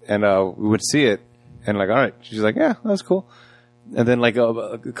out, and we would see it, and like, all right, she's like, "Yeah, that's cool." And then like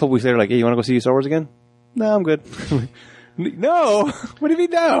a couple weeks later, like, "Hey, you want to go see Star Wars again?" "No, I'm good." No, what do you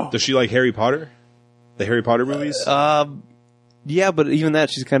mean no? Does she like Harry Potter? The Harry Potter movies? Yeah, but even that,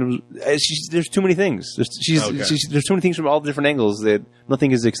 she's kind of there's too many things. There's too many things from all different angles that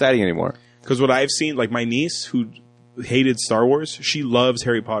nothing is exciting anymore. Because what I've seen, like my niece who hated Star Wars, she loves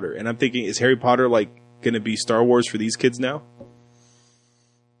Harry Potter. And I'm thinking, is Harry Potter like going to be Star Wars for these kids now?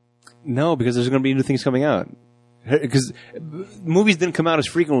 No, because there's going to be new things coming out. Because movies didn't come out as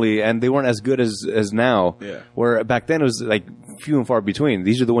frequently, and they weren't as good as now. Yeah. Where back then it was like few and far between.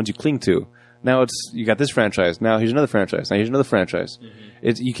 These are the ones you cling to. Now it's you got this franchise. Now here's another franchise. Now here's another franchise.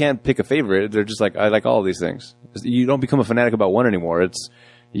 It's you can't pick a favorite. They're just like I like all of these things. You don't become a fanatic about one anymore. It's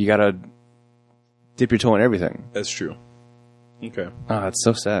you got to dip your toe in everything. That's true. Okay. Ah, it's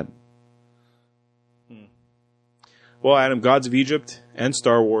so sad. Well, Adam, Gods of Egypt and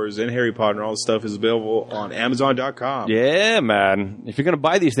Star Wars and Harry Potter and all this stuff is available on Amazon.com. Yeah, man. If you're going to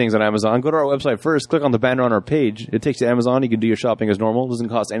buy these things on Amazon, go to our website first, click on the banner on our page. It takes you to Amazon. You can do your shopping as normal. It doesn't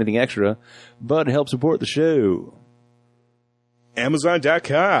cost anything extra, but it helps support the show.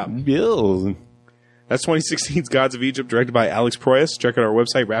 Amazon.com. Yeah. That's 2016's Gods of Egypt, directed by Alex Proyas. Check out our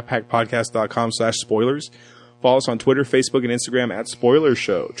website, ratpackpodcast.com/spoilers. Follow us on Twitter, Facebook, and Instagram at Spoilers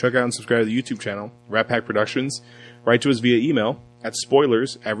Show. Check out and subscribe to the YouTube channel, Rat Pack Productions. Write to us via email at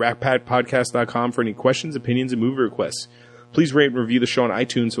spoilers@ratpackpodcast.com for any questions, opinions, and movie requests. Please rate and review the show on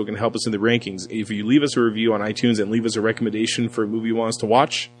iTunes so it can help us in the rankings. If you leave us a review on iTunes and leave us a recommendation for a movie you want us to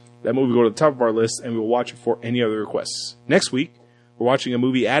watch, that movie will go to the top of our list and we will watch it for any other requests. Next week, we're watching a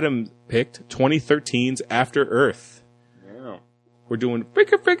movie Adam picked, 2013's After Earth. Yeah. We're doing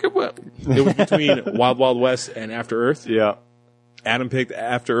it was between Wild Wild West and After Earth. Yeah. Adam picked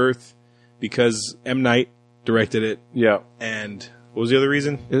After Earth because M. Night directed it. Yeah. And what was the other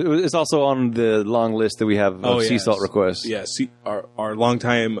reason? It's also on the long list that we have of sea salt requests. Yeah, our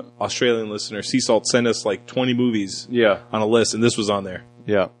longtime Australian listener, Sea Salt, sent us like 20 movies Yeah. on a list, and this was on there.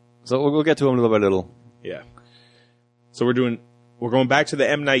 Yeah. So we'll get to them little by little. Yeah. So we're going back to the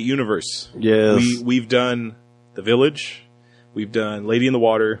M. Night universe. Yes. We've done The Village, we've done Lady in the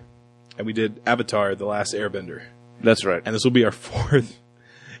Water, and we did Avatar: The Last Airbender. That's right. And this will be our 4th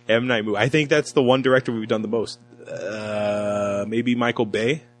M. Night movie. I think that's the one director we've done the most. Maybe Michael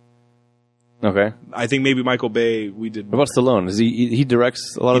Bay. Okay. I think maybe Michael Bay. We did. What about Stallone? Is he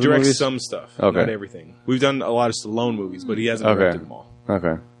directs a lot He of the directs movies? some stuff, Okay. not everything. We've done a lot of Stallone movies, but he hasn't directed them all.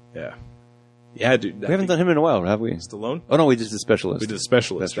 Okay. Yeah, yeah, dude. We haven't done him in a while, have we? Stallone. Oh no, we just did Specialist. We did The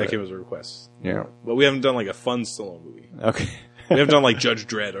Specialist. That's That right. came as a request. Yeah. But we haven't done like a fun Stallone movie. Okay. We haven't done like Judge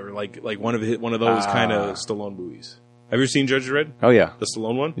Dredd or like one of those kind of Stallone movies. Have you ever seen Judge Dredd? Oh yeah. The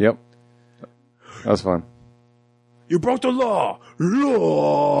Stallone one? Yep. That was fun. You broke the law.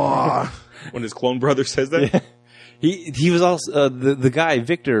 When his clone brother says that? He was also the guy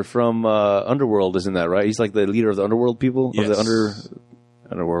Victor from Underworld, isn't that right? He's like the leader of the Underworld people, Yes. of the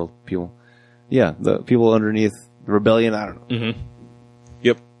Underworld people. Yeah, the people underneath the rebellion. I don't know.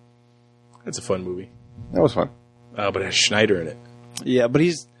 Yep. That's a fun movie. That was fun. But it has Schneider in it. Yeah, but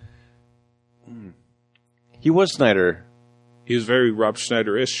he was Snyder, He was very Rob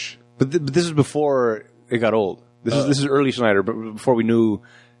Schneider-ish. but this is before it got old. This is early Schneider, but before we knew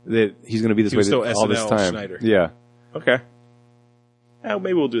that he's going to be this He way was still all this SNL time. Schneider. Yeah. Okay.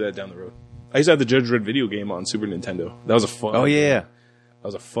 Maybe we'll do that down the road. I used to have the Judge Dredd video game on Super Nintendo. That was a fun. Oh yeah. That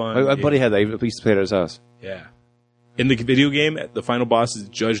was a fun. My game. buddy had that. He used to play it at his house. Yeah. In the video game, the final boss is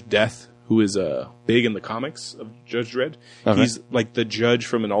Judge Death, who is big in the comics of Judge Dredd. Okay. He's like the judge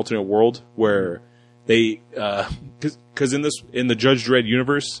from an alternate world where they, because in the Judge Dredd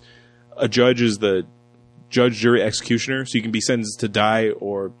universe, a judge is the judge, jury, executioner, so you can be sentenced to die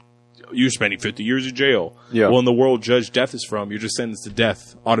or you're spending 50 years in jail. Yeah. Well, in the world Judge Death is from, you're just sentenced to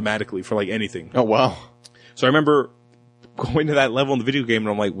death automatically for like anything. Oh wow. So I remember going to that level in the video game, and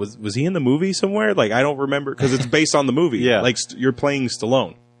I'm like, was he in the movie somewhere? Like, I don't remember, because it's based on the movie. Yeah. Like, you're playing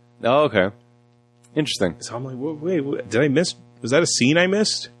Stallone. Oh okay. Interesting. So I'm like, wait, did I miss? Was that a scene I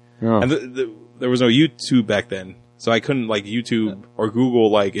missed? Oh. And there was no YouTube back then, so I couldn't like YouTube or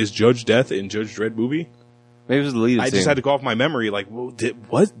Google like, is Judge Death in Judge Dredd movie? Maybe it was the lead. I just had to go off my memory. Like, well, did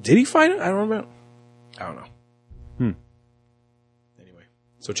he find it? I don't remember. I don't know. Anyway,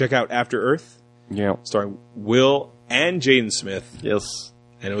 so check out After Earth, Yeah. starring Will and Jaden Smith. Yes.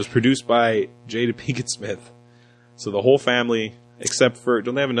 And it was produced by Jada Pinkett Smith. So the whole family, except for,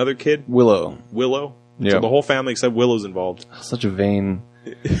 don't they have another kid? Willow. Willow? Yeah. So the whole family except Willow's involved. Such a vain.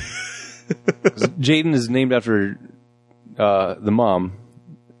 Jaden is named after the mom,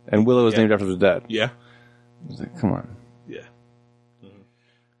 and Willow is Yeah. named after the dad. Yeah? I was like, come on. Yeah.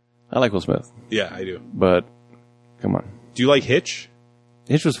 I like Will Smith, Yeah, I do. but come on. Do you like Hitch?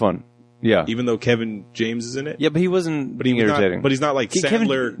 Hitch was fun. Yeah. Even though Kevin James is in it? Yeah, but he wasn't But he being was irritating. not, but he's not like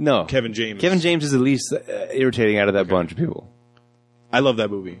Sandler, no. Kevin James. Kevin James is the least irritating out of that bunch of people. I love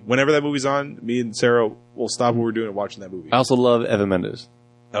that movie. Whenever that movie's on, me and Sarah will stop what we're doing and watching that movie. I also love Eva Mendes.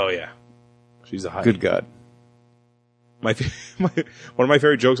 Oh, yeah. She's a high. Good God. One of my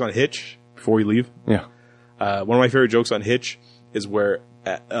favorite jokes on Hitch, before we leave, Yeah. one of my favorite jokes on Hitch is where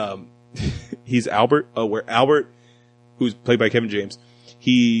he's Albert, where Albert, who's played by Kevin James,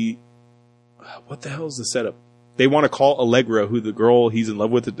 what the hell is the setup? They want to call Allegra, who the girl he's in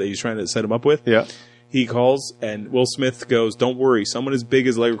love with, that he's trying to set him up with. Yeah. He calls, and Will Smith goes, "Don't worry, someone as big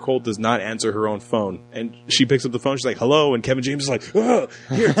as Allegra Colt does not answer her own phone." And she picks up the phone. She's like, "Hello," and Kevin James is like, "Ugh,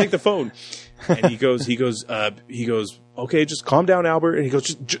 "Here, take the phone." And he goes, "Okay, just calm down, Albert." And he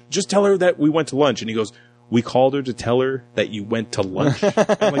goes, "Just tell her that we went to lunch." And he goes, "We called her to tell her that you went to lunch."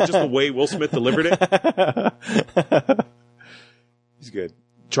 I'm like, just the way Will Smith delivered it. He's good.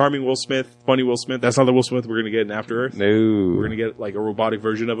 Charming Will Smith, funny Will Smith. That's not the Will Smith we're going to get in After Earth. No. We're going to get like a robotic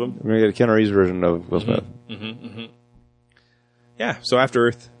version of him. We're going to get a Keanu Reeves version of Will Smith. Yeah, so After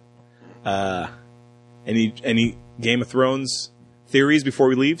Earth. Any Game of Thrones theories before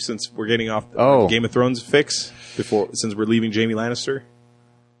we leave, since we're getting off Oh. Game of Thrones fix since we're leaving Jaime Lannister?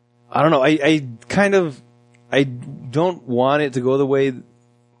 I don't know. I don't want it to go the way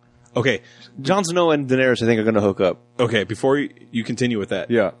Okay, Jon Snow and Daenerys, I think, are going to hook up. okay. Before you continue with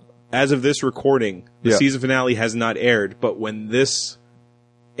that, Yeah. as of this recording, the Yeah. season finale has not aired. But when this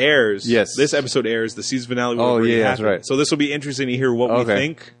airs, Yes. this episode airs, the season finale will Oh, already yeah, that's happen. right. So this will be interesting to hear what we Okay.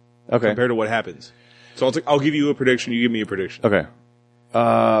 think Okay. compared to what happens. So I'll give you a prediction. You give me a prediction. Okay.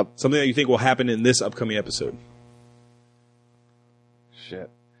 Something that you think will happen in this upcoming episode. Shit.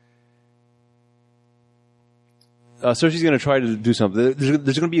 Cersei's going to try to do something. There's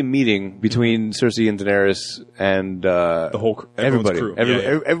going to be a meeting between Cersei and Daenerys and The whole everyone's everybody. crew.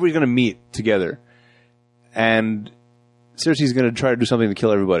 Everybody's going to meet together, and Cersei's going to try to do something to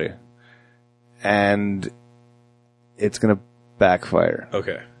kill everybody, and it's going to backfire.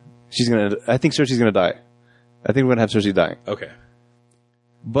 Okay. I think Cersei's going to die. I think we're going to have Cersei dying, Okay.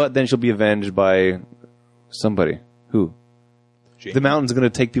 but then she'll be avenged by somebody. Who? Jaime. The Mountain's going to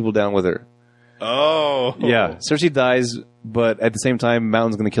take people down with her. Oh. Yeah, Cersei dies, but at the same time,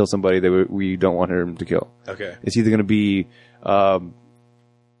 Mountain's going to kill somebody that we don't want her to kill. Okay. It's either going to be, no,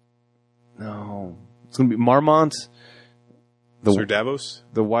 it's going to be Marmont, Sir Davos?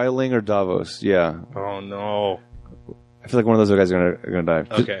 the Wildling, or Davos. Yeah, Oh, no. I feel like one of those guys are going to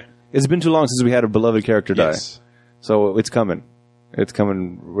die. Okay. It's been too long since we had a beloved character die, Yes. so it's coming. It's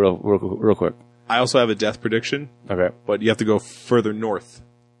coming real quick. I also have a death prediction, Okay. but you have to go further north.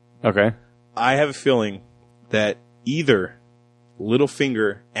 Okay. I have a feeling that either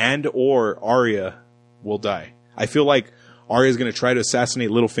Littlefinger and or Arya will die. I feel like Arya's going to try to assassinate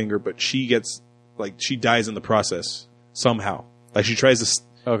Littlefinger, but she dies in the process somehow. Like she tries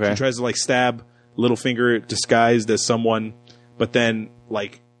to like stab Littlefinger disguised as someone, but then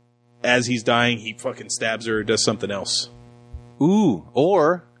like as he's dying, he fucking stabs her or does something else. Ooh,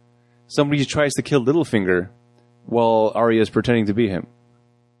 or somebody tries to kill Littlefinger while Arya is pretending to be him.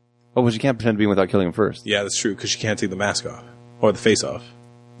 Oh, but she can't pretend to be him without killing him first. Yeah, that's true, because she can't take the mask off. Or the face off.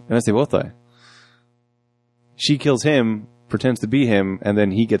 Unless they both die. She kills him, pretends to be him, and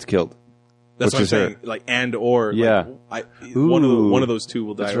then he gets killed. That's Which what I'm is saying. her. Like, and or. Yeah. Like, Ooh, one of those two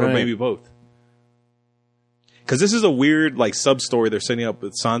will die, that's or right. maybe both. Because this is a weird, like, sub-story they're setting up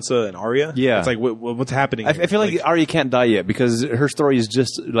with Sansa and Arya. Yeah. It's like, what's happening I here? feel like Arya can't die yet because her story is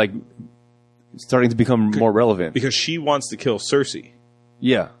just, like, starting to become more relevant. Because she wants to kill Cersei.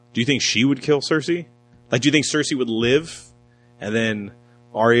 Yeah. Do you think she would kill Cersei? Like, do you think Cersei would live, and then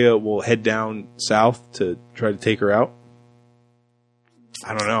Arya will head down south to try to take her out?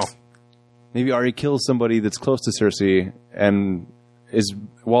 I don't know. Maybe Arya kills somebody that's close to Cersei and is,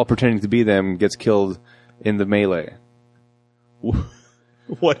 while pretending to be them, gets killed in the melee.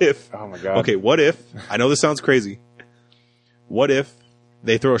 What if... Oh my god. Okay, what if... I know this sounds crazy. What if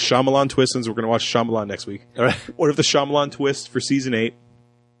they throw a Shyamalan twist, since we're going to watch Shyamalan next week. All right. What if the Shyamalan twist for season 8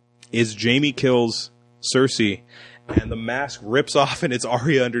 is Jaime kills Cersei and the mask rips off and it's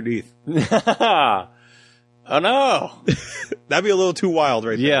Arya underneath? Oh no. That'd be a little too wild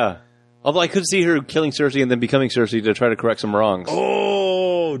right there. Yeah. Although I could see her killing Cersei and then becoming Cersei to try to correct some wrongs.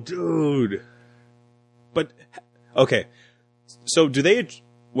 Oh, dude. But, okay. So do they,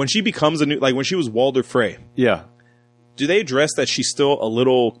 when she becomes a new, like when she was Walder Frey, Yeah. do they address that she's still a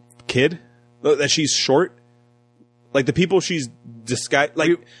little kid? That she's short? Like the people she's disguised,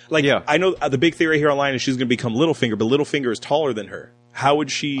 like Yeah. I know the big theory here online is she's going to become Littlefinger, but Littlefinger is taller than her. How would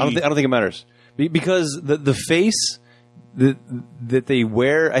she? I don't think it matters. Because the face that they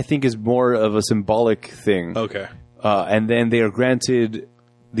wear, I think, is more of a symbolic thing. Okay. And then they are granted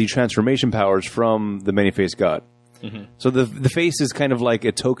the transformation powers from the many-faced god. Mm-hmm. So the face is kind of like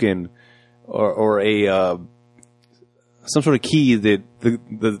a token or a some sort of key that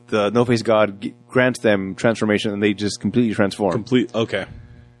the no-face god grants them transformation, and they just completely transform. Okay.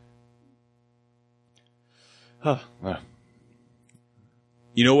 Huh.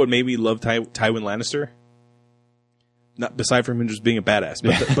 You know what made me love Tywin Lannister? Not beside from him just being a badass,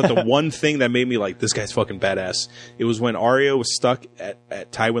 but the one thing that made me like, this guy's fucking badass, it was when Arya was stuck at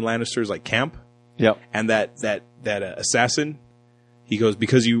Tywin Lannister's like camp, Yep. and that assassin, he goes,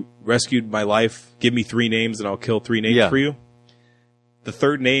 because you rescued my life, give me 3 names and I'll kill 3 names for you. The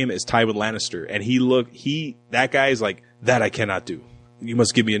third name is Tywin Lannister, and that guy's like, that I cannot do. You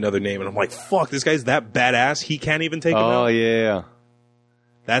must give me another name. And I'm like, fuck, this guy's that badass, he can't even take him out. Oh yeah.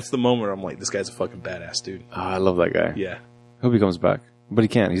 That's the moment I'm like, this guy's a fucking badass, dude. Oh, I love that guy. Yeah. Hope he comes back, but he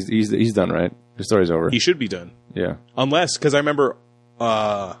can't. He's done, right? The story's over. He should be done. Yeah. Unless, because I remember,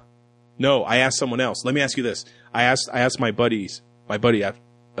 no, I asked someone else. Let me ask you this. I asked my buddy,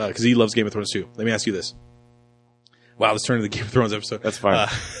 because he loves Game of Thrones too. Let me ask you this. Wow, let's turn to the Game of Thrones episode. That's fine.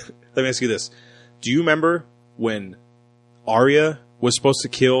 Let me ask you this. Do you remember when Arya was supposed to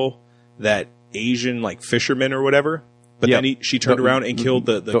kill that Asian, like, fisherman or whatever? But then she turned around and killed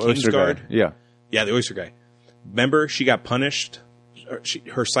the King's Guard? Guy. Yeah. Yeah, the oyster guy. Remember, she got punished.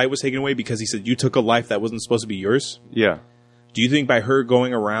 Her sight was taken away because he said, you took a life that wasn't supposed to be yours. Yeah. Do you think by her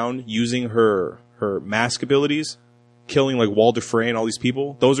going around using her mask abilities, killing like Walder Frey and all these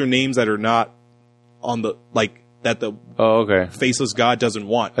people, those are names that are not on the, like, that the faceless god doesn't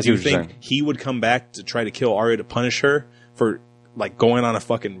want? I see Do you what you're think saying. he would come back to try to kill Arya to punish her for like going on a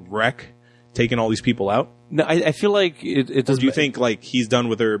fucking wreck, taking all these people out? No, I feel like it Or does. do you think like he's done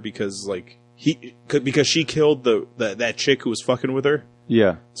with her because like because she killed that chick who was fucking with her?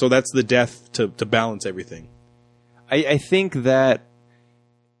 Yeah. So that's the death to balance everything. I think that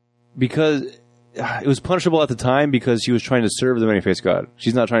because it was punishable at the time because she was trying to serve the many-faced god.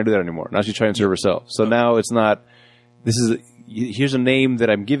 She's not trying to do that anymore. Now she's trying to serve herself. So now it's not, here's a name that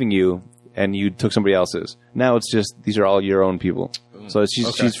I'm giving you, and you took somebody else's. Now it's just, these are all your own people. So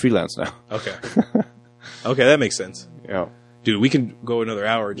she's freelance now. Okay. Okay, that makes sense. Yeah. Dude, we can go another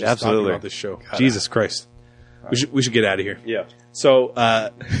hour just talking Absolutely. about this show. Jesus Christ. We should get out of here. Yeah.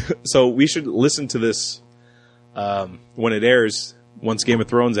 So so we should listen to this when it airs once Game of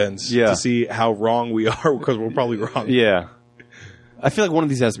Thrones ends to see how wrong we are, because we're probably wrong. Yeah. I feel like one of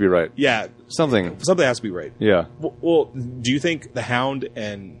these has to be right. Yeah. Something Something has to be right. Yeah. Well, do you think the Hound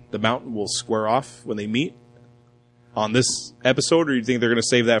and the Mountain will square off when they meet on this episode, or do you think they're going to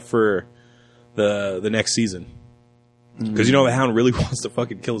save that for the next season? Because you know the Hound really wants to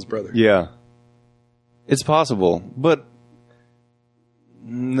fucking kill his brother. Yeah. It's possible, but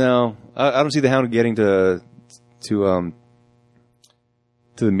no, I don't see the Hound getting to the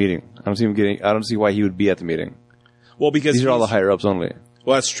meeting. I don't see him getting. I don't see why he would be at the meeting. Well, because These are all the higher ups only.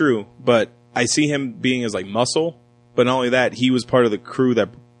 Well, that's true, but I see him being as like muscle. But not only that, he was part of the crew that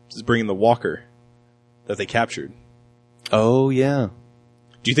is bringing the Walker that they captured. Oh yeah.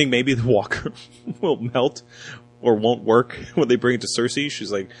 Do you think maybe the Walker will melt or won't work when they bring it to Cersei?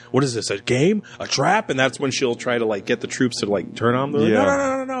 She's like, "What is this? A game? A trap?" And that's when she'll try to like get the troops to like turn on them.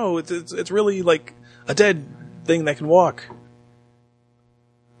 Like, no. It's really like a dead thing that can walk.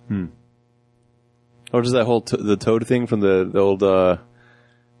 Or does that whole the Toad thing from the old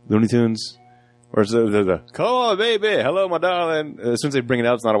Looney Tunes? Or is the come on, baby, hello, my darling. As soon as they bring it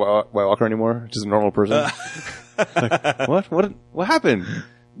out, it's not a White Walker anymore. It's just a normal person. Like, what happened?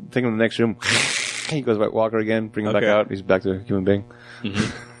 Take him to the next room. He goes White Walker again. Bring him back out. He's back to human being.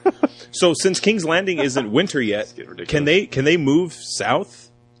 So since King's Landing isn't winter yet, can they move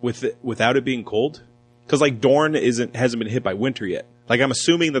south without it being cold? Because like Dorne hasn't been hit by winter yet. Like I'm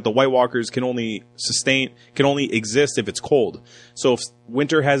assuming that the White Walkers can only exist if it's cold. So if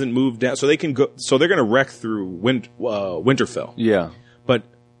winter hasn't moved down, so they can go. So they're going to wreck through Winterfell. Yeah. But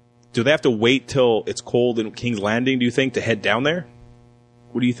do they have to wait till it's cold in King's Landing? Do you think to head down there?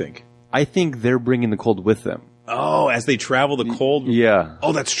 What do you think? I think they're bringing the cold with them. Oh, as they travel the cold. Yeah.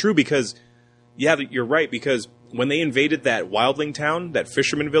 Oh, that's true because you're right because when they invaded that wildling town, that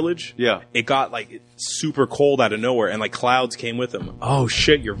fisherman village, it got like super cold out of nowhere, and like clouds came with them. Oh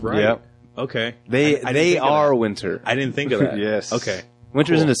shit, you're right. Yep. Okay, They are winter. I didn't think of that. Yes. Okay.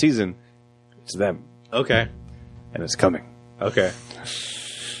 Winter isn't a season. It's them, Okay. and it's coming. Okay.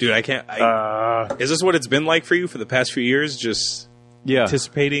 Dude, I can't. Is this what it's been like for you for the past few years? Just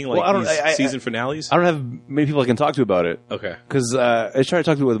anticipating like these season finales? I don't have many people I can talk to about it. Okay. Because I try to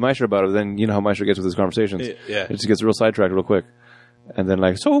talk to with Maestro about it, then you know how Maestro gets with his conversations. Yeah. It just gets real sidetracked real quick. And then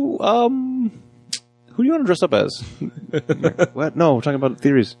like, so, who do you want to dress up as? Like, what? No, we're talking about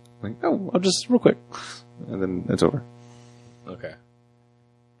theories. Like, oh, I'll just real quick. And then it's over. Okay.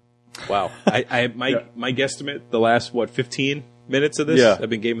 Wow. My guesstimate, the last, 15 minutes of this have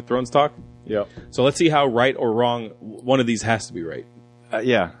been Game of Thrones talk? Yeah. So let's see how right or wrong one of these has to be right.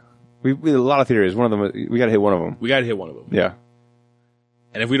 Yeah. We have a lot of theories. One of them, we got to hit one of them. We got to hit one of them. Yeah.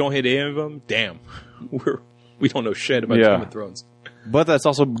 And if we don't hit any of them, damn. We don't know shit about Game of Thrones. But that's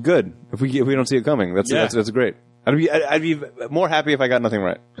also good. If we don't see it coming, that's great. I'd be more happy if I got nothing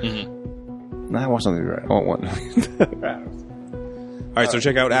right. Mm-hmm. Nah, I want something right. I want one. All right, so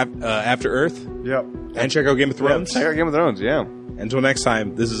check out After Earth. Yep. And check out Game of Thrones. Check out Game of Thrones, yeah. Until next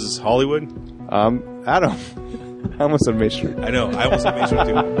time, this is Hollywood. Adam. I almost said Maestro. I know. I almost said Maestro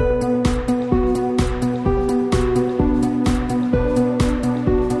too.